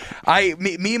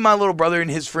 Me and my little brother and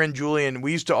his friend Julian,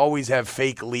 we used to always have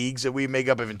fake leagues that we make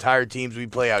up of entire teams. We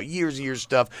play out years and years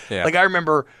stuff. Yeah. Like I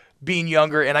remember being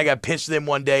younger, and I got pitched to them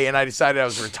one day, and I decided I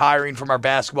was retiring from our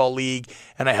basketball league,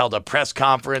 and I held a press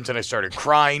conference, and I started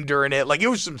crying during it. Like, it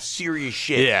was some serious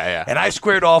shit. Yeah. And I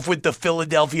squared off with the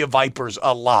Philadelphia Vipers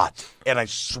a lot, and I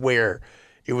swear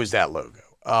it was that logo.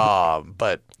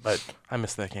 But I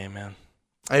missed that game, man.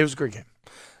 It was a great game.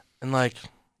 And, like,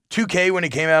 2K, when it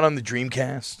came out on the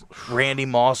Dreamcast, Randy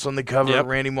Moss on the cover. Yep.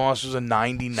 Randy Moss was a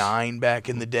 99 back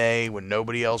in the day when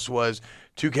nobody else was.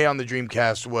 2K on the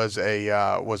Dreamcast was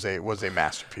a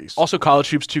masterpiece. Also, College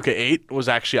Hoops 2K8 was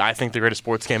actually, I think, the greatest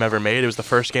sports game ever made. It was the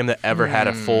first game that ever had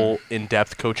a full,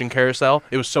 in-depth coaching carousel.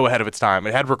 It was so ahead of its time.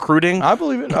 It had recruiting. I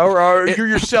believe it. Or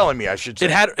you're selling me, I should say.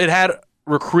 It had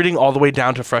recruiting all the way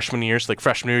down to freshman years. Like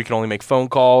freshman year, you can only make phone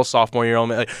calls. Sophomore year,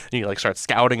 you like start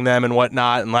scouting them and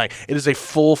whatnot. And like it is a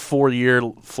full 4-year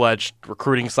fledged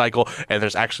recruiting cycle. And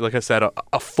there's actually, like I said,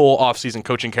 a full offseason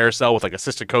coaching carousel with like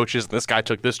assistant coaches. And this guy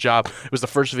took this job. It was the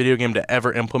first video game to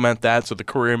ever implement that. So the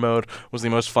career mode was the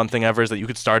most fun thing ever. Is that you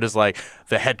could start as like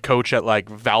the head coach at like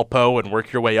Valpo and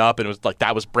work your way up. And it was like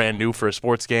that was brand new for a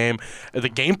sports game. The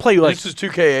gameplay, like this is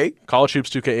 2K8, College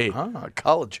Hoops 2K8.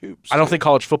 College Hoops. I don't think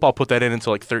college football put that in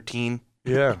until like 13.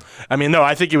 Yeah. I mean, no,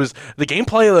 I think it was the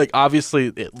gameplay. Like,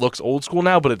 obviously, it looks old school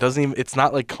now, but it doesn't even. It's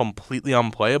not like completely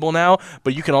unplayable now.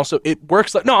 But you can also. It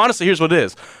works like. No, honestly, here's what it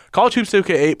is. College Hoops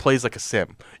 2K8 plays like a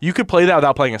sim. You could play that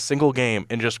without playing a single game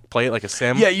and just play it like a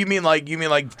sim. Yeah, you mean like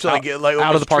out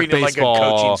of the park baseball, like a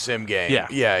coaching sim game.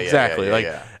 Yeah, exactly.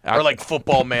 Or like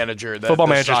Football Manager. Football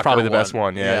Manager is probably the best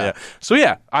one. Yeah. So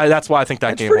that's why I think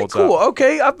that game holds cool. up.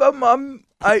 Okay,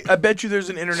 I bet you there's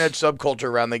an internet subculture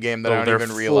around the game that I don't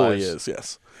even realize. There fully is,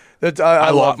 yes. I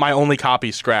love my only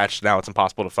copy scratched. Now it's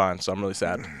impossible to find, so I'm really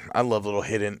sad. I love little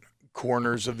hidden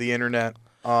corners of the internet.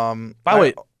 By the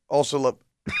way, also love.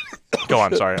 Go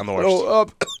on. Sorry, I'm the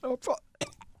worst.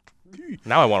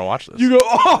 Now I want to watch this. You go.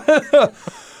 Oh,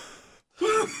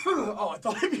 I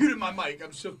thought I muted my mic.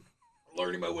 I'm still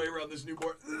learning my way around this new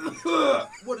board.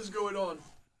 What is going on?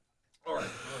 All right.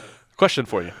 Question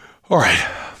for you. All right.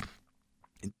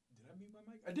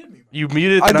 I did mute my mic. You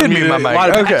muted. I did mute my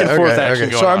mic. Okay.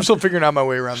 So I'm still figuring out my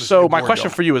way around this. So my question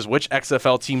for you is, which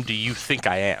XFL team do you think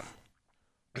I am?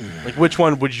 Like, which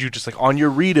one would you just like on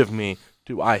your read of me?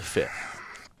 Do I fit?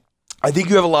 I think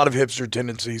you have a lot of hipster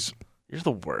tendencies. You're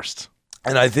the worst.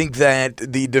 And I think that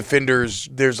the Defenders,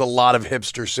 there's a lot of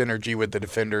hipster synergy with the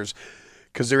Defenders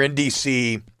because they're in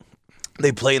D.C.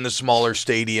 They play in the smaller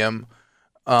stadium.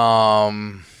 I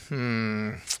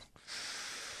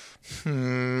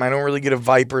don't really get a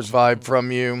Vipers vibe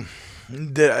from you.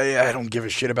 I don't give a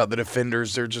shit about the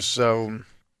Defenders. They're just so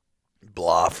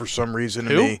blah for some reason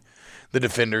to me. The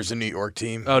Defenders, the New York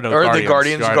team. Oh, no, or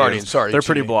Guardians. the Guardians. Sorry. They're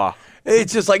pretty blah.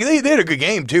 It's just like they had a good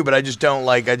game too, but I don't.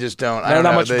 They're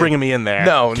not much bringing me in there.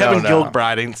 Kevin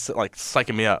Gilbride ain't like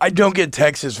psyching me up. I don't get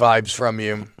Texas vibes from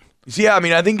you. So, yeah, I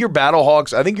mean, I think you're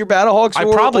Battlehawks. I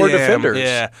probably or am. Defenders.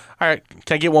 Yeah. All right.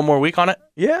 Can I get one more week on it?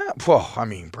 Yeah. Well, I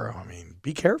mean,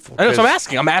 be careful. I know, so I'm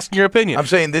asking. I'm asking your opinion. I'm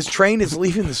saying this train is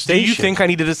leaving the station. Do you think I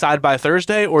need to decide by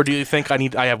Thursday, or do you think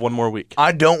I have one more week?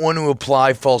 I don't want to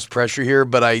apply false pressure here,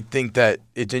 but I think that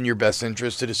it's in your best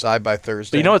interest to decide by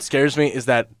Thursday. But you know what scares me is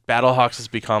that Battlehawks has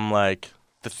become like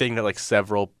the thing that like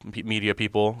several media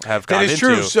people have gotten into.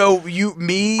 That is true. So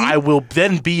I will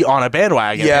then be on a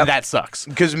bandwagon, and that sucks.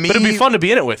 But it'd be fun to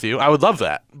be in it with you. I would love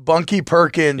that. Bunky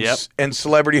Perkins and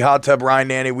Celebrity Hot Tub Ryan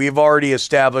Nanny, we've already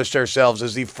established ourselves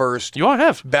as the first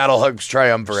Battlehawks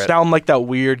triumvirate. Sound like that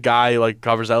weird guy who like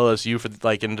covers LSU for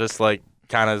like and just like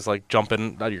kind of is like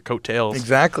jumping out of your coattails.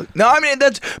 Exactly. No, I mean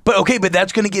but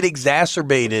that's going to get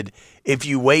exacerbated if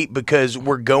you wait because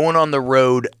we're going on the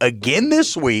road again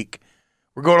this week.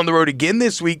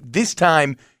 This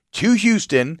time to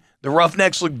Houston. The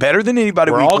Roughnecks look better than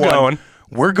anybody. We're all going.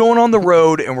 We're going on the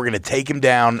road, and we're going to take them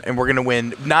down, and we're going to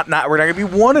win. We're not going to be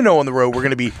 1-0 on the road. We're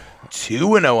going to be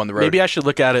 2-0 on the road. Maybe I should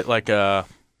look at it like a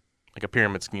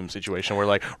pyramid scheme situation where,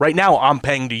 like, right now I'm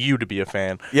paying to you to be a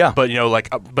fan. Yeah. But,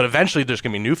 but eventually there's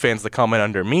going to be new fans that come in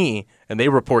under me, and they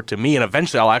report to me, and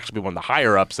eventually I'll actually be one of the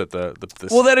higher-ups at the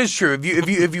Well, that is true.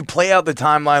 If you play out the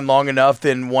timeline long enough,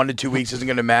 then 1 to 2 weeks isn't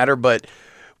going to matter, but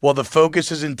while the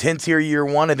focus is intense here year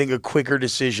one, I think a quicker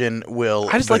decision will.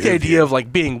 I just like the idea of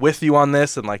like being with you on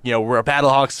this, and like we're a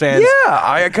Battlehawks fans. Yeah,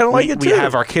 I kind of like it too. We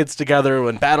have our kids together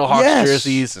in Battlehawks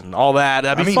jerseys and all that.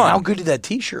 That'd be fun. How good did that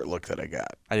T-shirt look that I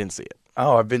got? I didn't see it.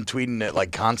 Oh, I've been tweeting it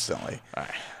like constantly.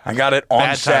 I got it on Bad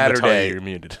time Saturday. to tell you you're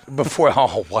muted. Before,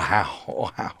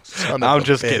 wow. I'm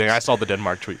just kidding. I saw the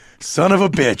Denmark tweet. Son of a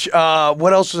bitch.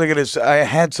 What else was I gonna say? I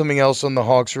had something else on the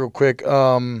Hawks real quick.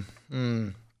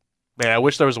 Man, I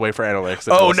wish there was a way for analytics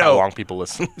to tell us how long people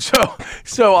listen.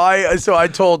 So I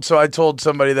told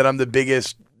somebody that I'm the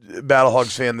biggest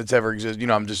Battlehawks fan that's ever existed.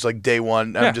 I'm just like day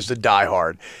one. I'm just a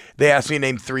diehard. They asked me to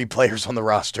name 3 players on the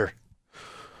roster.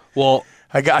 Well,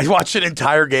 I watched an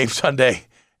entire game Sunday,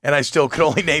 and I still could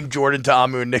only name Jordan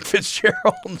Ta'amu and Nick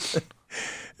Fitzgerald.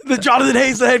 The Jonathan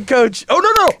Hayes, the head coach. Oh,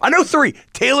 no. I know 3.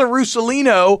 Taylor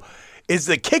Russolino is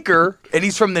the kicker, and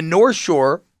he's from the North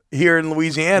Shore here in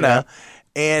Louisiana,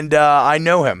 and I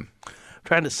know him. I'm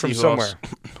trying to see who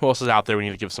else is out there we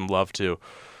need to give some love to.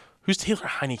 Who's Taylor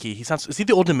Heineke? Is he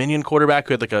the Old Dominion quarterback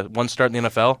who had like a 1 start in the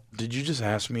NFL? Did you just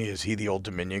ask me, is he the Old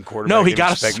Dominion quarterback? No, he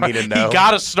got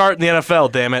to start in the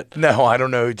NFL, damn it. No, I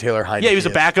don't know who Taylor Heineke is. Yeah, he was a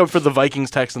backup for the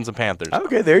Vikings, Texans, and Panthers.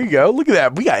 Okay, there you go. Look at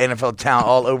that. We got NFL talent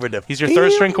all over the He's your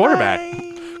third-string quarterback.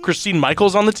 Christine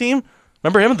Michael's on the team.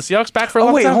 Remember him at the Seahawks back for a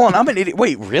long time? Wait, hold on. I'm an idiot.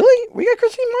 Wait, really? We got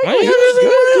Christine Michael? He was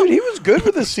good, dude. He was good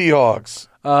with the Seahawks.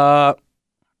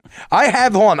 I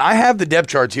have the depth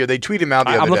charts here. They tweeted him out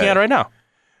the other day. I'm looking at it right now.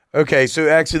 Okay, so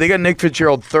actually they got Nick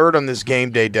Fitzgerald 3rd on this game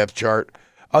day depth chart.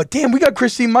 Damn, we got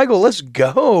Christine Michael. Let's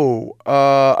go.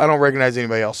 I don't recognize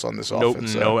anybody else on this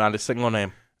offense. No, not a single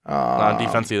name. Not on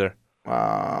defense either.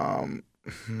 All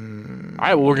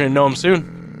right, well, we're going to know him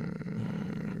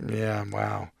soon. Yeah,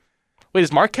 wow. Wait,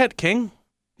 is Marquette King?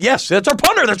 Yes, that's our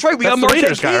punter. That's right. We got Marquette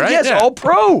Marquette King. Guy, right? Yes, all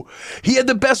pro. He had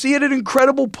an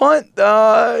incredible punt.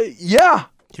 Yeah.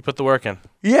 He put the work in.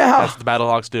 Yeah. That's what the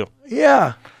Battlehawks do.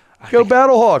 Yeah. Go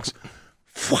Battlehawks.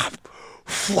 Flap,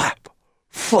 flap,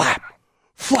 flap,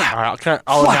 flap. All right,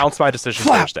 I'll announce my decision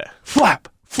Thursday. Flap,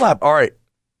 flap. All right.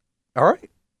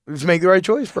 Let's make the right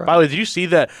choice, bro. By the way, did you see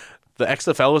that the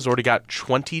XFL has already got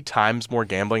 20 times more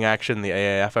gambling action than the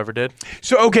AAF ever did?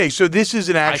 So this is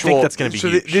an actual. I think that's going to be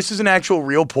huge. This is an actual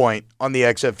real point on the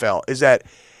XFL is that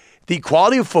the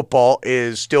quality of football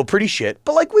is still pretty shit,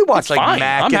 but like we watch like fine.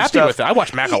 MAC I'm and happy stuff. with it. I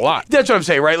watch MAC a lot. That's what I'm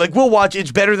saying, right? Like we'll watch.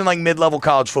 It's better than like mid-level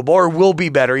college football, or will be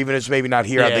better, even if it's maybe not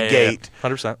here out the gate.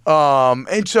 100%.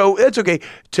 And so that's okay.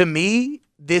 To me,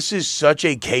 this is such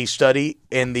a case study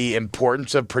in the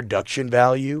importance of production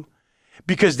value.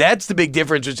 Because that's the big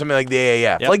difference with something like the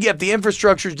AAF. Yep. Like, the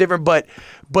infrastructure is different, but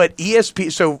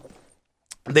ESPN, so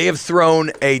they have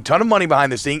thrown a ton of money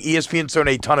behind this thing. ESPN's thrown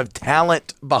a ton of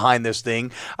talent behind this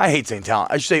thing. I hate saying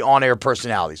talent. I should say on-air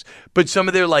personalities. But some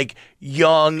of their, like,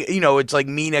 young, it's like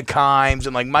Mina Kimes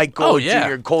and, like, Mike Gold Jr.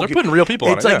 and Cole. They're putting real people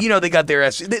on it. It's like, they got their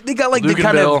they got, like, the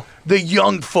kind of the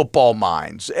young football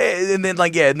minds. And then,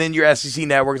 and then your SEC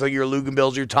networks, like your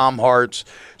Luganbills, your Tom Harts.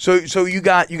 So you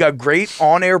got great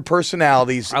on-air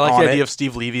personalities. I like the idea of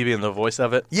Steve Levy being the voice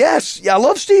of it. Yes. Yeah, I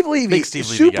love Steve Levy. Big Steve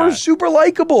Levy guy. Super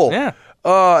likable. Yeah.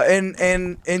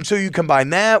 And so you combine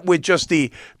that with just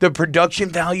the production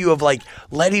value of like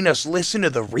letting us listen to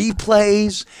the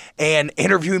replays and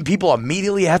interviewing people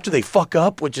immediately after they fuck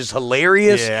up, which is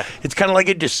hilarious. Yeah. It's kind of like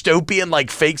a dystopian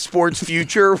like fake sports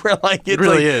future where like it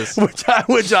really is,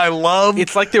 which I love.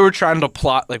 It's like they were trying to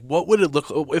plot like what would it look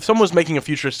if someone was making a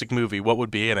futuristic movie, what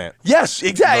would be in it? Yes,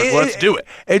 exactly. Like, let's do it.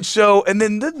 And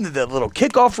then the little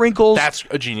kickoff wrinkles. That's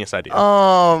a genius idea.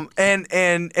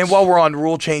 And while we're on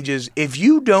rule changes, if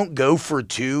you don't go for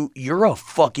 2, you're a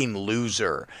fucking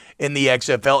loser in the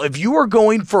XFL. If you are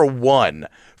going for 1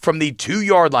 from the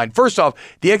 2-yard line, first off,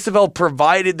 the XFL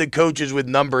provided the coaches with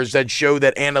numbers that show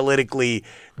that analytically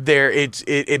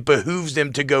it behooves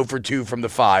them to go for 2 from the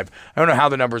 5. I don't know how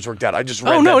the numbers worked out. I just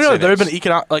read no. There have been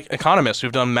economists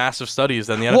who've done massive studies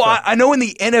on the NFL. Well, I know in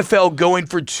the NFL going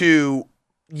for 2,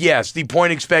 yes, the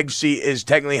point expectancy is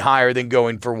technically higher than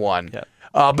going for 1. Yeah.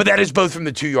 But that is both from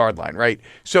the 2-yard line, right?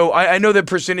 So I know that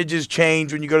percentages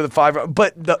change when you go to the 5,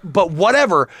 but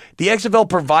whatever. The XFL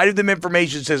provided them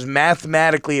information, says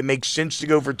mathematically it makes sense to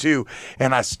go for 2,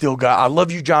 and I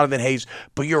love you, Jonathan Hayes,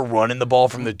 but you're running the ball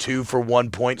from the 2 for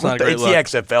 1 point. It's the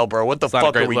XFL, bro. What the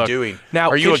fuck are we doing? Now,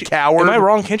 are you a coward? Am I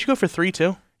wrong? Can't you go for 3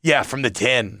 too? Yeah, from the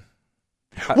 10.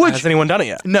 Has anyone done it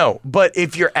yet? No, but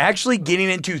if you're actually getting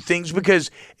into things,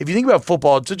 because if you think about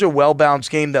football, it's such a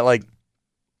well-balanced game that like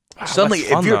suddenly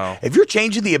if you're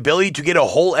changing the ability to get a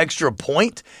whole extra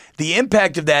point, the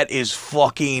impact of that is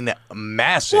fucking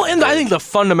massive. Well, and I think the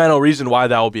fundamental reason why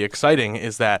that will be exciting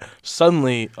is that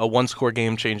suddenly a one-score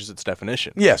game changes its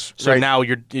definition. Yes. So now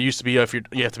it used to be if you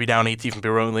have to be down 18 from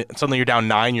below, suddenly you're down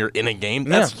 9, you're in a game.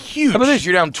 That's huge. How about this?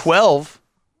 You're down 12.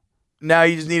 Now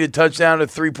you just need a touchdown, a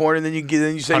 3-pointer, and then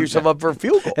you set yourself up for a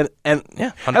field goal. And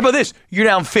yeah. 100%. How about this? You're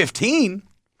down 15.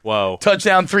 Whoa.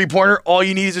 Touchdown, 3-pointer. All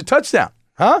you need is a touchdown.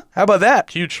 Huh? How about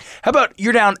that? Huge. How about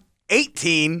you're down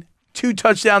 18, 2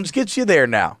 touchdowns gets you there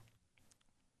now?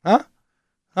 Huh?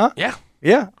 Yeah.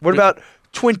 Yeah. What about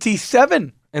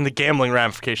 27? And the gambling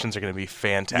ramifications are going to be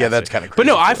fantastic. Yeah, that's kind of crazy. But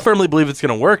no, I firmly believe it's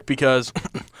going to work because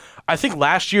I think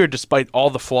last year, despite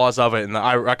all the flaws of it, and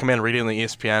I recommend reading the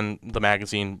ESPN, the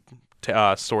magazine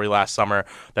story last summer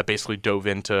that basically dove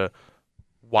into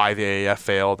why the AAF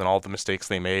failed and all the mistakes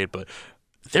they made, but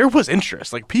there was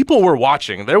interest. Like, people were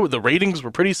watching. The ratings were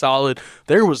pretty solid.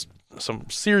 There was some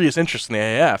serious interest in the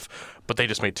AAF, but they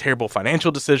just made terrible financial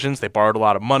decisions. They borrowed a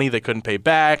lot of money they couldn't pay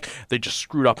back. They just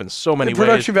screwed up in so many ways. The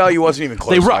production value wasn't even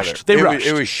close. They rushed.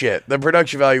 It was shit. The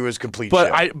production value was complete shit.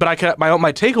 But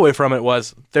my takeaway from it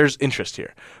was there's interest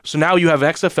here. So now you have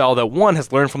XFL that, 1,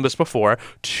 has learned from this before,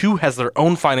 2, has their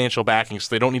own financial backing, so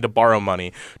they don't need to borrow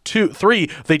money. 3,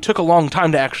 they took a long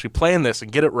time to actually plan this and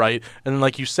get it right. And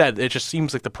like you said, it just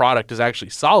seems like the product is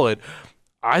actually solid.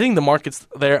 I think the market's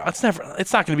there. It's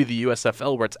not going to be the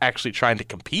USFL where it's actually trying to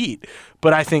compete,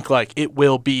 but I think like it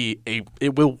will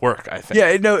work. I think. Yeah,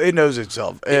 it knows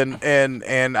itself, and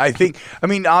I think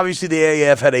obviously the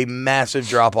AAF had a massive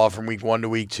drop off from week 1 to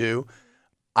week 2.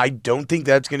 I don't think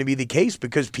that's going to be the case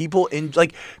because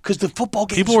because the football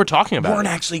games people were talking about weren't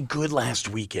actually good last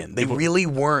weekend. They really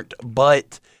weren't,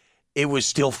 but it was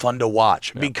still fun to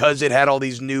watch because it had all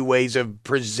these new ways of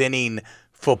presenting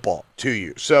football to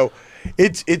you. So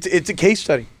it's a case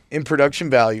study in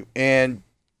production value, and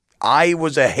I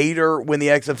was a hater when the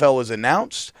XFL was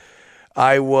announced.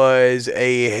 I was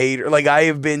a hater. Like, I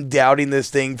have been doubting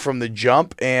this thing from the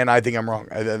jump, and I think I'm wrong.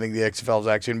 I think the XFL is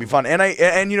actually going to be fun.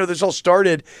 And this all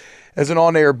started as an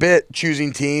on-air bit,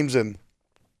 choosing teams and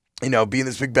being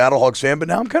this big Battlehawks fan, but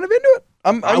now I'm kind of into it.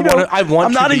 I'm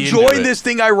not enjoying this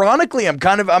thing ironically.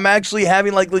 I'm actually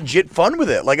having like legit fun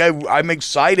with it. Like I'm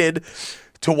excited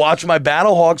to watch my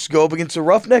Battlehawks go up against the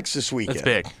Roughnecks this weekend. That's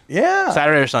big. Yeah.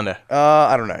 Saturday or Sunday?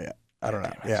 I don't know yet. I don't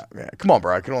know. Yeah. Come on,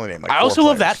 bro. I can only name like 4 I also players.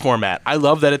 love that format. I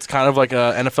love that it's kind of like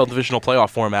a NFL divisional playoff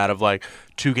format of like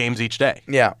 2 games each day.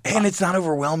 Yeah. And it's not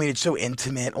overwhelming. It's so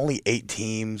intimate. Only 8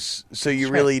 teams. So you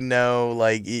really know,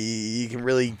 like, you can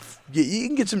really you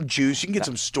can get some juice. You can get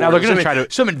some story. Now they're going to try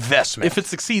to some investment. If it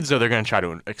succeeds, though, they're going to try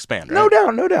to expand,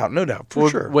 right? No doubt.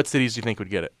 For sure. What cities do you think would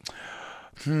get it?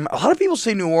 A lot of people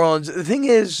say New Orleans. The thing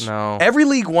is, every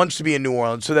league wants to be in New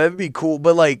Orleans, so that would be cool.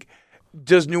 But like,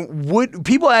 would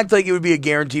people act like it would be a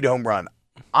guaranteed home run?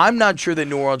 I'm not sure that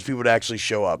New Orleans people would actually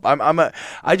show up.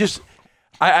 I guess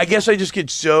I just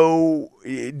get so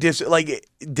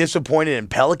disappointed in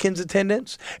Pelicans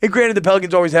attendance. And granted, the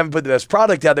Pelicans always haven't put the best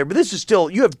product out there, but this is still,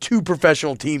 you have 2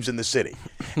 professional teams in the city.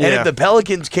 And if the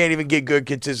Pelicans can't even get good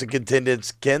consistent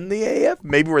attendance, can the AF?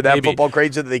 Maybe we're that football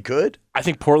crazy that they could. I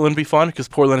think Portland would be fun because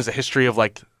Portland has a history of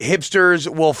like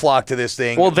hipsters will flock to this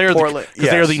thing. Well, they're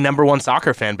the number 1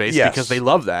 soccer fan base because they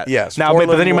love that. Yes. Now,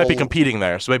 but then you might be competing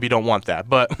there, so maybe you don't want that.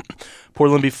 But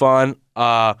Portland would be fun.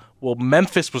 Well,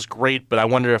 Memphis was great, but I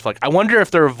wonder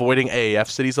if they're avoiding AAF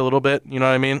cities a little bit. You know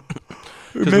what I mean?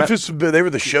 Memphis, they were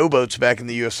the showboats back in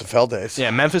the USFL days.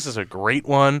 Yeah, Memphis is a great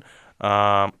one.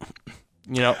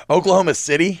 Oklahoma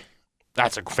City.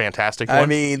 That's a fantastic one. I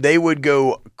mean, they would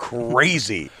go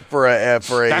crazy for a. That's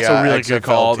a really XFL good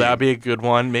call. Team. That'd be a good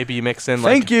one. Maybe you mix in.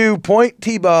 Thank you. Point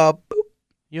T-Bob.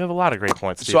 You have a lot of great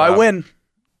points. So I win.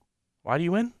 Why do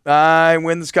you win? I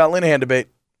win the Scott Linehan debate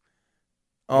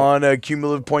on a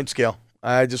cumulative point scale.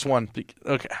 I just won.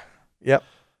 Okay. Yep.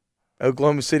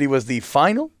 Oklahoma City was the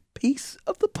final piece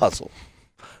of the puzzle.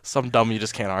 Some dumb you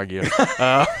just can't argue.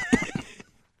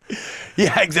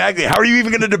 Yeah, exactly. How are you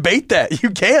even going to debate that? You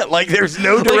can't. Like, there's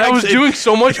no direction. Like, I was doing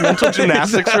so much mental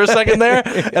gymnastics for a second there,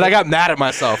 and I got mad at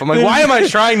myself. I'm like, why am I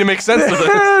trying to make sense of this?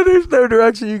 There's no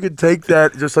direction you can take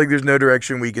that, just like there's no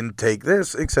direction we can take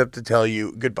this, except to tell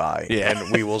you goodbye. Yeah.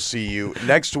 And we will see you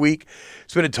next week.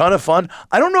 It's been a ton of fun.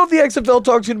 I don't know if the XFL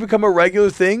talk is going to become a regular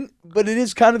thing, but it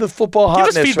is kind of the football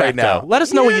hotness Give us feedback, right now. though. Let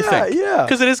us know what you think. Yeah.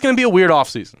 Because it is going to be a weird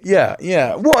offseason. Yeah,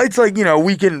 yeah. Well, it's like,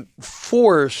 we can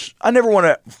force. I never want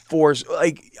to force.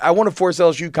 Like, I want to force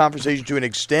LSU conversation to an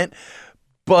extent.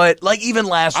 But, like, even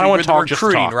last week with the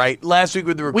recruiting, right? Last week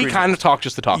with the recruiting. We kind of talk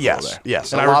just to talk. Yes,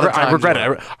 yes. And I regret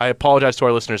it. I apologize to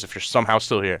our listeners if you're somehow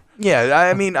still here. Yeah,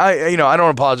 I mean, I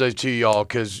don't apologize to y'all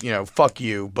because, fuck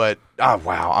you. But,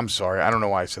 wow, I'm sorry. I don't know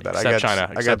why I said that. Except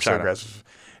China. I got so aggressive.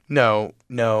 No,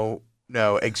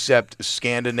 except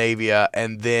Scandinavia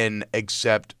and then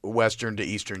except Western to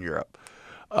Eastern Europe.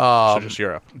 So just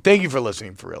Europe. Thank you for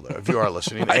listening, for real, though, if you are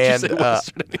listening. Why'd you say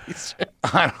Western and Eastern?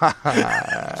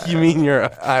 You mean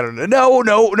Europe? I don't know.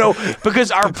 No.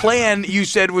 Because our plan, you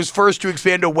said, was first to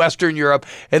expand to Western Europe,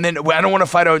 and then I don't want to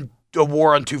fight a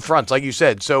war on two fronts, like you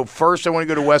said. So first I want to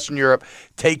go to Western Europe,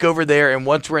 take over there, and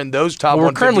once we're in those top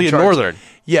we're currently in Northern.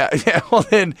 Yeah, well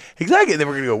then, exactly. Then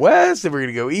we're going to go west, then we're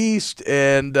going to go east,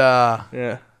 and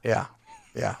yeah.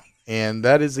 And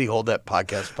that is the Hold That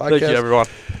Podcast. Thank you, everyone.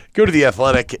 Go to The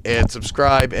Athletic and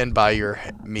subscribe and buy your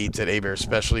meats at Abear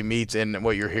Specialty Meats. And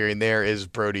what you're hearing there is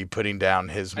Brody putting down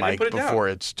his mic before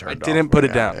it's turned off. I didn't put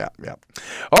it down. Yeah.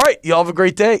 All right. Y'all have a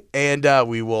great day. And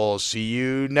we will see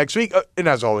you next week. And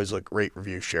as always, rate,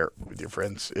 review, share with your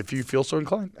friends if you feel so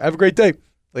inclined. Have a great day.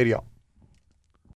 Lady y'all.